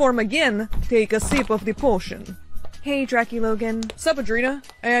transform again, take a sip of the potion. Hey, Dracky Logan. Sup, Adrena?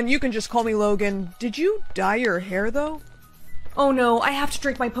 And you can just call me Logan. Did you dye your hair, though? Oh no, I have to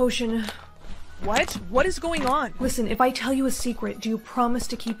drink my potion. What? What is going on? Listen, if I tell you a secret, do you promise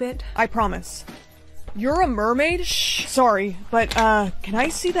to keep it? I promise. You're a mermaid? Shh. Sorry, but, can I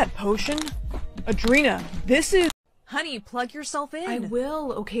see that potion? Adrena, this is— Honey, plug yourself in. I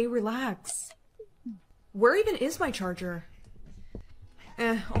will, okay? Relax. Where even is my charger?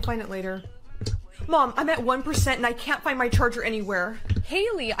 I'll find it later. Mom, I'm at 1% and I can't find my charger anywhere.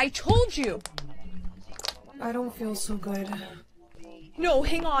 Haley, I told you! I don't feel so good. No,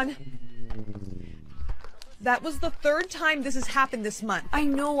 hang on. That was the 3rd time this has happened this month. I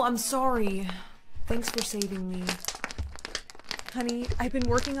know, I'm sorry. Thanks for saving me. Honey, I've been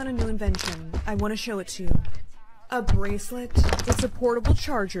working on a new invention. I want to show it to you. A bracelet? It's a portable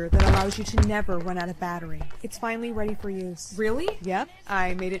charger that allows you to never run out of battery. It's finally ready for use. Really? Yep,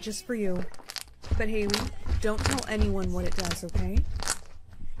 I made it just for you. But Haley, don't tell anyone what it does, okay?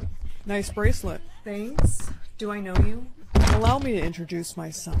 Nice bracelet. Thanks. Do I know you? Allow me to introduce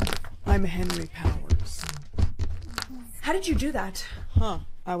myself. I'm Henry Powers. How did you do that? Huh.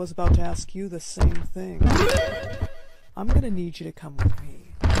 I was about to ask you the same thing. I'm gonna need you to come with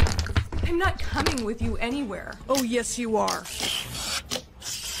me. I'm not coming with you anywhere. Oh, yes, you are.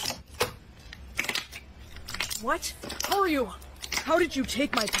 What? How are you? How did you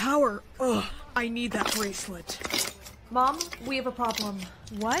take my power? Ugh, I need that bracelet. Mom, we have a problem.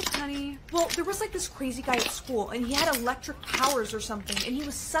 What, honey? Well, there was like this crazy guy at school, and he had electric powers or something, and he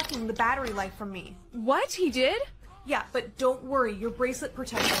was sucking the battery life from me. What? He did? Yeah, but don't worry, your bracelet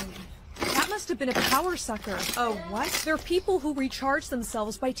protects me. That must have been a power sucker. Oh, what? They're people who recharge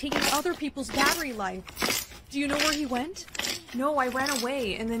themselves by taking other people's battery life. Do you know where he went? No, I ran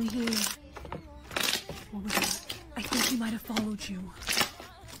away, and then he... What was that? I think he might have followed you.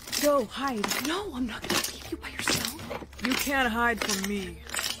 Go, hide. No, I'm not gonna leave you by yourself. You can't hide from me.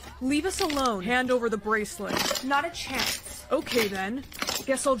 Leave us alone. Hand over the bracelet. Not a chance. Okay, then.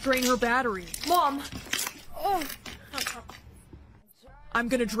 Guess I'll drain her battery. Mom! Oh! I'm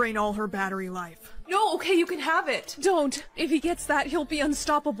gonna drain all her battery life. No, okay, you can have it. Don't. If he gets that, he'll be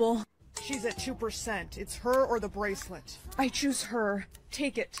unstoppable. She's at 2%. It's her or the bracelet. I choose her.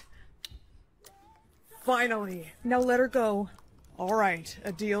 Take it. Finally. Now let her go. All right,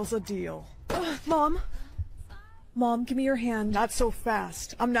 a deal's a deal. Mom? Mom, give me your hand. Not so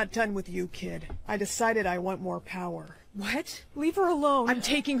fast. I'm not done with you, kid. I decided I want more power. What? Leave her alone. I'm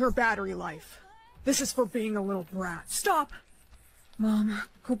taking her battery life. This is for being a little brat. Stop! Mom,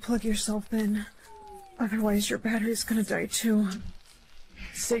 go plug yourself in. Otherwise your battery's gonna die too.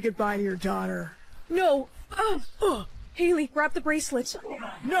 Say goodbye to your daughter. No! Haley, grab the bracelet.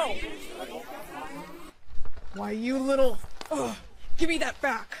 No! Why, you little... give me that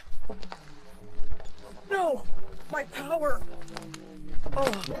back! No! My power!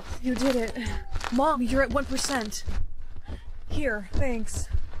 Oh, you did it. Mom, you're at 1%. Here, thanks.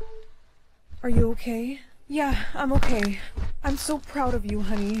 Are you okay? Yeah, I'm okay. I'm so proud of you,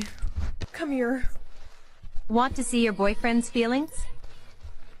 honey. Come here. Want to see your boyfriend's feelings?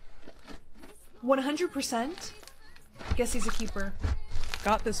 100%? Guess he's a keeper.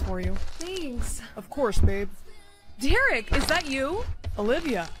 Got this for you. Thanks. Of course, babe. Derek, is that you?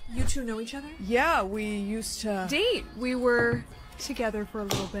 Olivia. You two know each other? Yeah, we used to... Date. We were together for a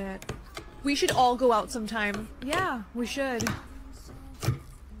little bit. We should all go out sometime. Yeah, we should.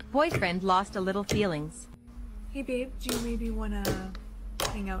 Boyfriend lost a little feelings. Hey babe, do you maybe wanna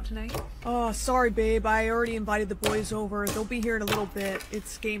hang out tonight? Oh, sorry babe, I already invited the boys over. They'll be here in a little bit.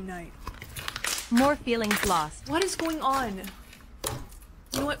 It's game night. More feelings lost. What is going on?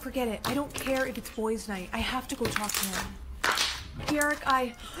 You know what, forget it. I don't care if it's boys' night. I have to go talk to him. Derek,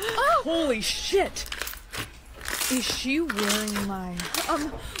 Oh! Holy shit! Is she wearing my...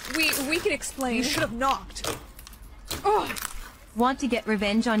 we can explain. You should have knocked. Oh! Want to get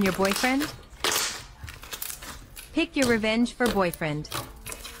revenge on your boyfriend? Pick your revenge for boyfriend.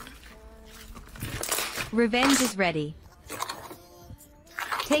 Revenge is ready.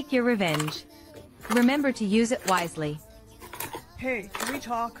 Take your revenge. Remember to use it wisely. Hey, can we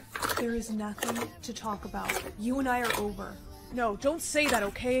talk? There is nothing to talk about. You and I are over. No, don't say that,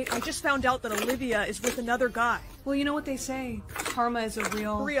 okay? I just found out that Olivia is with another guy. Well, you know what they say. Karma is a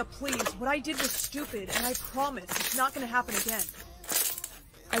real... Maria, please. What I did was stupid, and I promise it's not gonna happen again.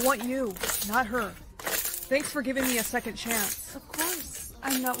 I want you, not her. Thanks for giving me a second chance. Of course.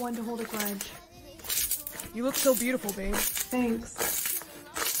 I'm not one to hold a grudge. You look so beautiful, babe. Thanks.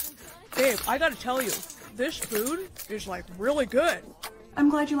 Babe, I gotta tell you. This food is like really good. I'm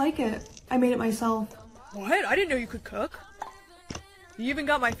glad you like it. I made it myself. What? I didn't know you could cook. You even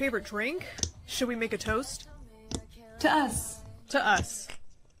got my favorite drink. Should we make a toast? To us. To us.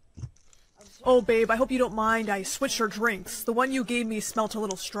 Oh, babe, I hope you don't mind. I switched our drinks. The one you gave me smelt a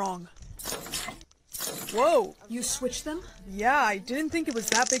little strong. Whoa. You switched them? Yeah, I didn't think it was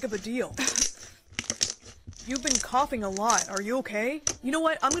that big of a deal. You've been coughing a lot. Are you okay? You know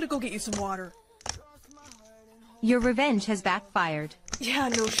what? I'm gonna go get you some water. Your revenge has backfired. Yeah,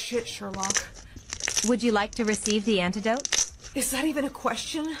 no shit, Sherlock. Would you like to receive the antidote? Is that even a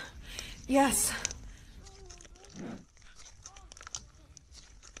question? Yes.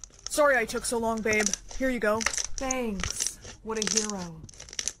 Sorry I took so long, babe. Here you go. Thanks. What a hero.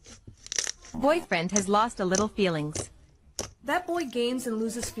 Boyfriend has lost a little feelings. That boy gains and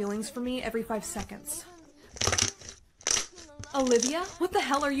loses feelings for me every 5 seconds. Olivia, what the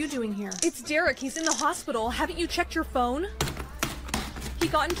hell are you doing here? It's Derek. He's in the hospital. Haven't you checked your phone? He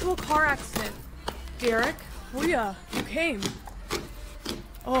got into a car accident. Derek? Leah, you came.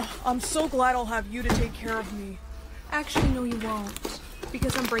 Oh, I'm so glad I'll have you to take care of me. Actually, no you won't.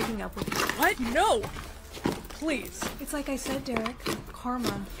 Because I'm breaking up with you. What? No! Please. It's like I said, Derek.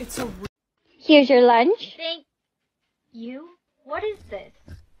 Karma. It's so rude. Here's your lunch. Thank you. What is this?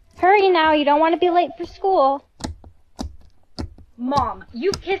 Hurry now, you don't want to be late for school. Mom,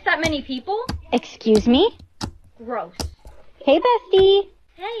 you've kissed that many people? Excuse me? Gross. Hey, bestie.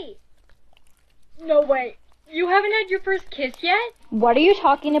 Hey. No way. You haven't had your first kiss yet? What are you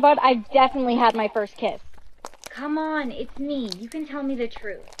talking about? I've definitely had my first kiss. Come on, it's me. You can tell me the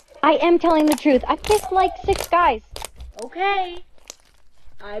truth. I am telling the truth. I've kissed like 6 guys. Okay.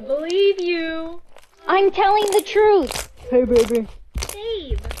 I believe you. I'm telling the truth. Hey, baby.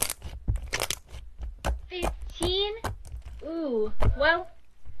 Babe. 15? Ooh, well,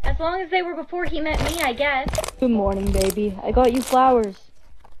 as long as they were before he met me, I guess. Good morning, baby. I got you flowers.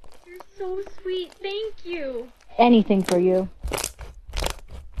 You're so sweet. Thank you. Anything for you.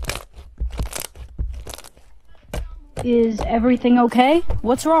 Is everything okay?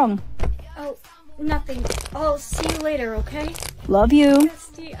 What's wrong? Oh, nothing. I'll see you later, okay? Love you.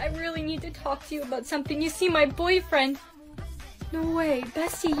 Bestie, I really need to talk to you about something. You see, my boyfriend... No way.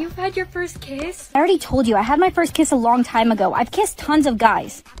 Bestie, you've had your first kiss? I already told you, I had my first kiss a long time ago. I've kissed tons of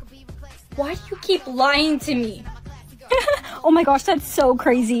guys. Why do you keep lying to me? Oh my gosh, that's so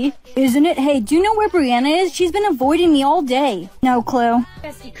crazy. Isn't it? Hey, do you know where Brianna is? She's been avoiding me all day. No clue.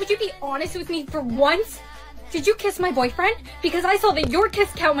 Bestie, could you be honest with me for once? Did you kiss my boyfriend? Because I saw that your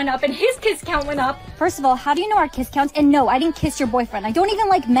kiss count went up and his kiss count went up. First of all, how do you know our kiss counts? And no, I didn't kiss your boyfriend. I don't even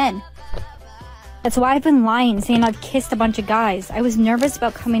like men. That's why I've been lying, saying I've kissed a bunch of guys. I was nervous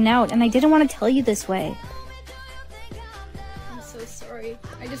about coming out, and I didn't want to tell you this way. I'm so sorry.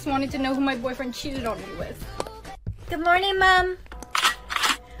 I just wanted to know who my boyfriend cheated on me with. Good morning, Mom.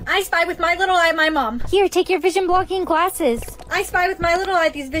 I spy with my little eye my mom. Here, take your vision blocking glasses. I spy with my little eye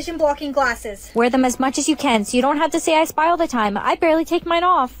these vision blocking glasses. Wear them as much as you can, so you don't have to say I spy all the time. I barely take mine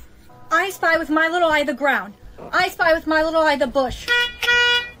off. I spy with my little eye the ground. I spy with my little eye the bush.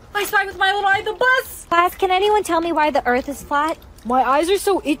 I spy with my little eye the bus. Class, can anyone tell me why the earth is flat? My eyes are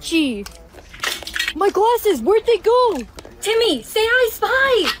so itchy. My glasses, where'd they go? Timmy, say I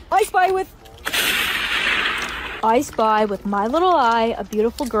spy. I spy with my little eye a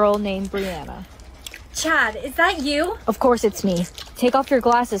beautiful girl named Brianna. Chad, is that you? Of course it's me. Take off your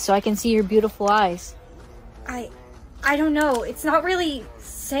glasses so I can see your beautiful eyes. I don't know. It's not really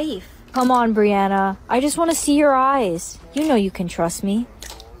safe. Come on, Brianna. I just want to see your eyes. You know you can trust me.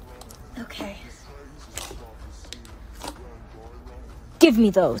 Okay. Give me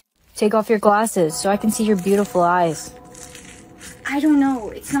those. Take off your glasses so I can see your beautiful eyes. I don't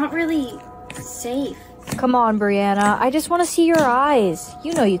know. It's not really safe. Come on, Brianna. I just want to see your eyes.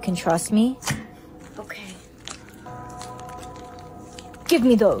 You know you can trust me. Okay. Give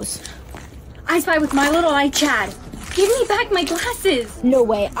me those. I spy with my little eye Chad. Give me back my glasses. No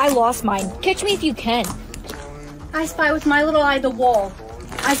way. I lost mine. Catch me if you can. I spy with my little eye the wall.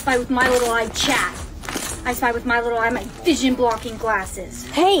 I spy with my little eye Chad. I spy with my little eye my vision blocking glasses.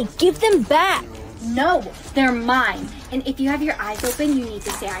 Hey, give them back. No, they're mine. And if you have your eyes open, you need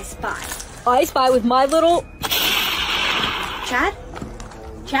to say I spy. I spy with my little... Chad?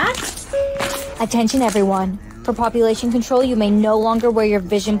 Chad? Attention everyone. For population control, you may no longer wear your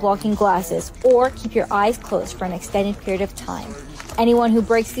vision blocking glasses or keep your eyes closed for an extended period of time. Anyone who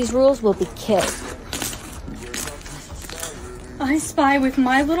breaks these rules will be killed. I spy with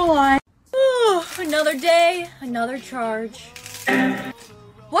my little eye. Oh, another day, another charge.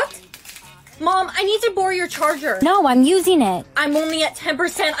 What? Mom, I need to borrow your charger. No, I'm using it. I'm only at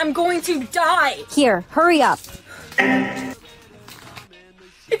 10%. I'm going to die. Here, hurry up.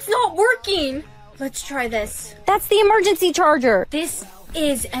 It's not working. Let's try this. That's the emergency charger. This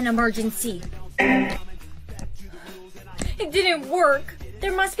is an emergency. It didn't work.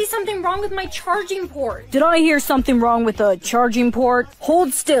 There must be something wrong with my charging port. Did I hear something wrong with the charging port?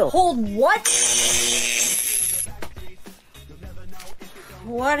 Hold still. Hold what?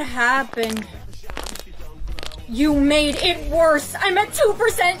 What happened? You made it worse. I'm at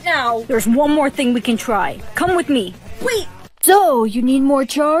 2% now. There's one more thing we can try. Come with me. Wait. So, you need more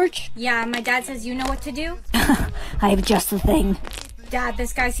charge? Yeah, my dad says you know what to do. I have just the thing. Dad,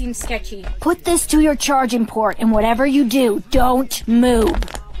 this guy seems sketchy. Put this to your charging port, and whatever you do, don't move.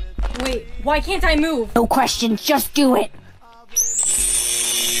 Wait, why can't I move? No questions, just do it.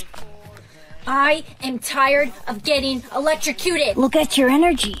 I am tired of getting electrocuted. Look at your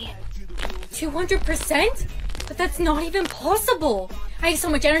energy. 200%? But that's not even possible. I have so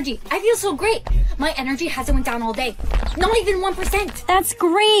much energy. I feel so great. My energy hasn't went down all day. Not even 1%. That's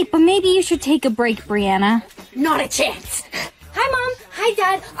great, but maybe you should take a break, Brianna. Not a chance. Hi, Mom. Hi,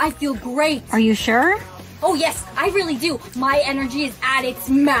 Dad. I feel great. Are you sure? Oh, yes, I really do. My energy is at its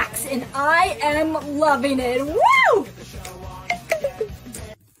max, and I am loving it. Woo!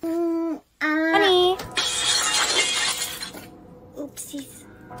 Honey. Oopsies.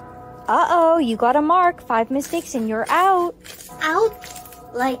 Uh-oh, you got a mark. 5 mistakes and you're out.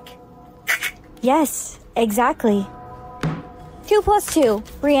 Out? Like... Yes, exactly. 2 + 2.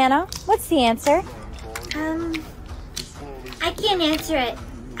 Brianna, what's the answer? I can't answer it.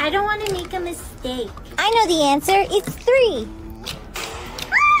 I don't want to make a mistake. I know the answer. It's 3.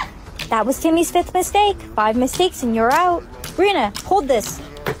 That was Timmy's 5th mistake. 5 mistakes and you're out. Brianna, hold this.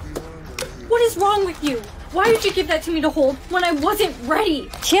 What is wrong with you? Why did you give that to me to hold when I wasn't ready?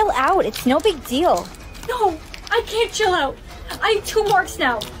 Chill out. It's no big deal. No, I can't chill out. I have 2 marks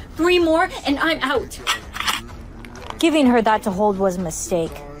now. 3 more and I'm out. Giving her that to hold was a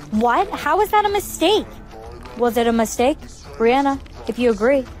mistake. What? How is that a mistake? Was it a mistake? Brianna, if you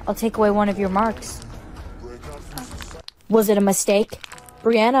agree, I'll take away one of your marks. Was it a mistake?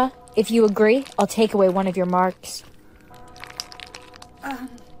 Brianna, if you agree, I'll take away one of your marks.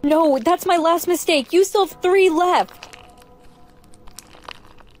 No, that's my last mistake. You still have 3 left.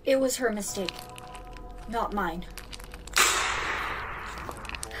 It was her mistake, not mine.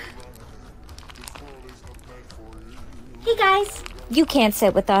 Hey, guys. You can't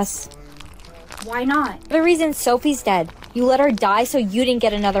sit with us. Why not? The reason Sophie's dead. You let her die so you didn't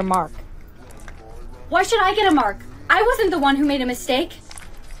get another mark. Why should I get a mark? I wasn't the one who made a mistake.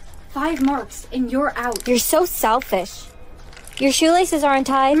 5 marks and you're out. You're so selfish. Your shoelaces are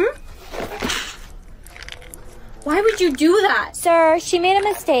untied. Why would you do that? Sir, she made a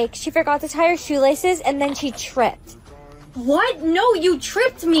mistake. She forgot to tie her shoelaces and then she tripped. What? No, you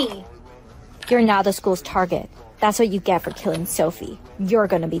tripped me. You're now the school's target. That's what you get for killing Sophie. You're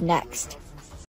gonna be next.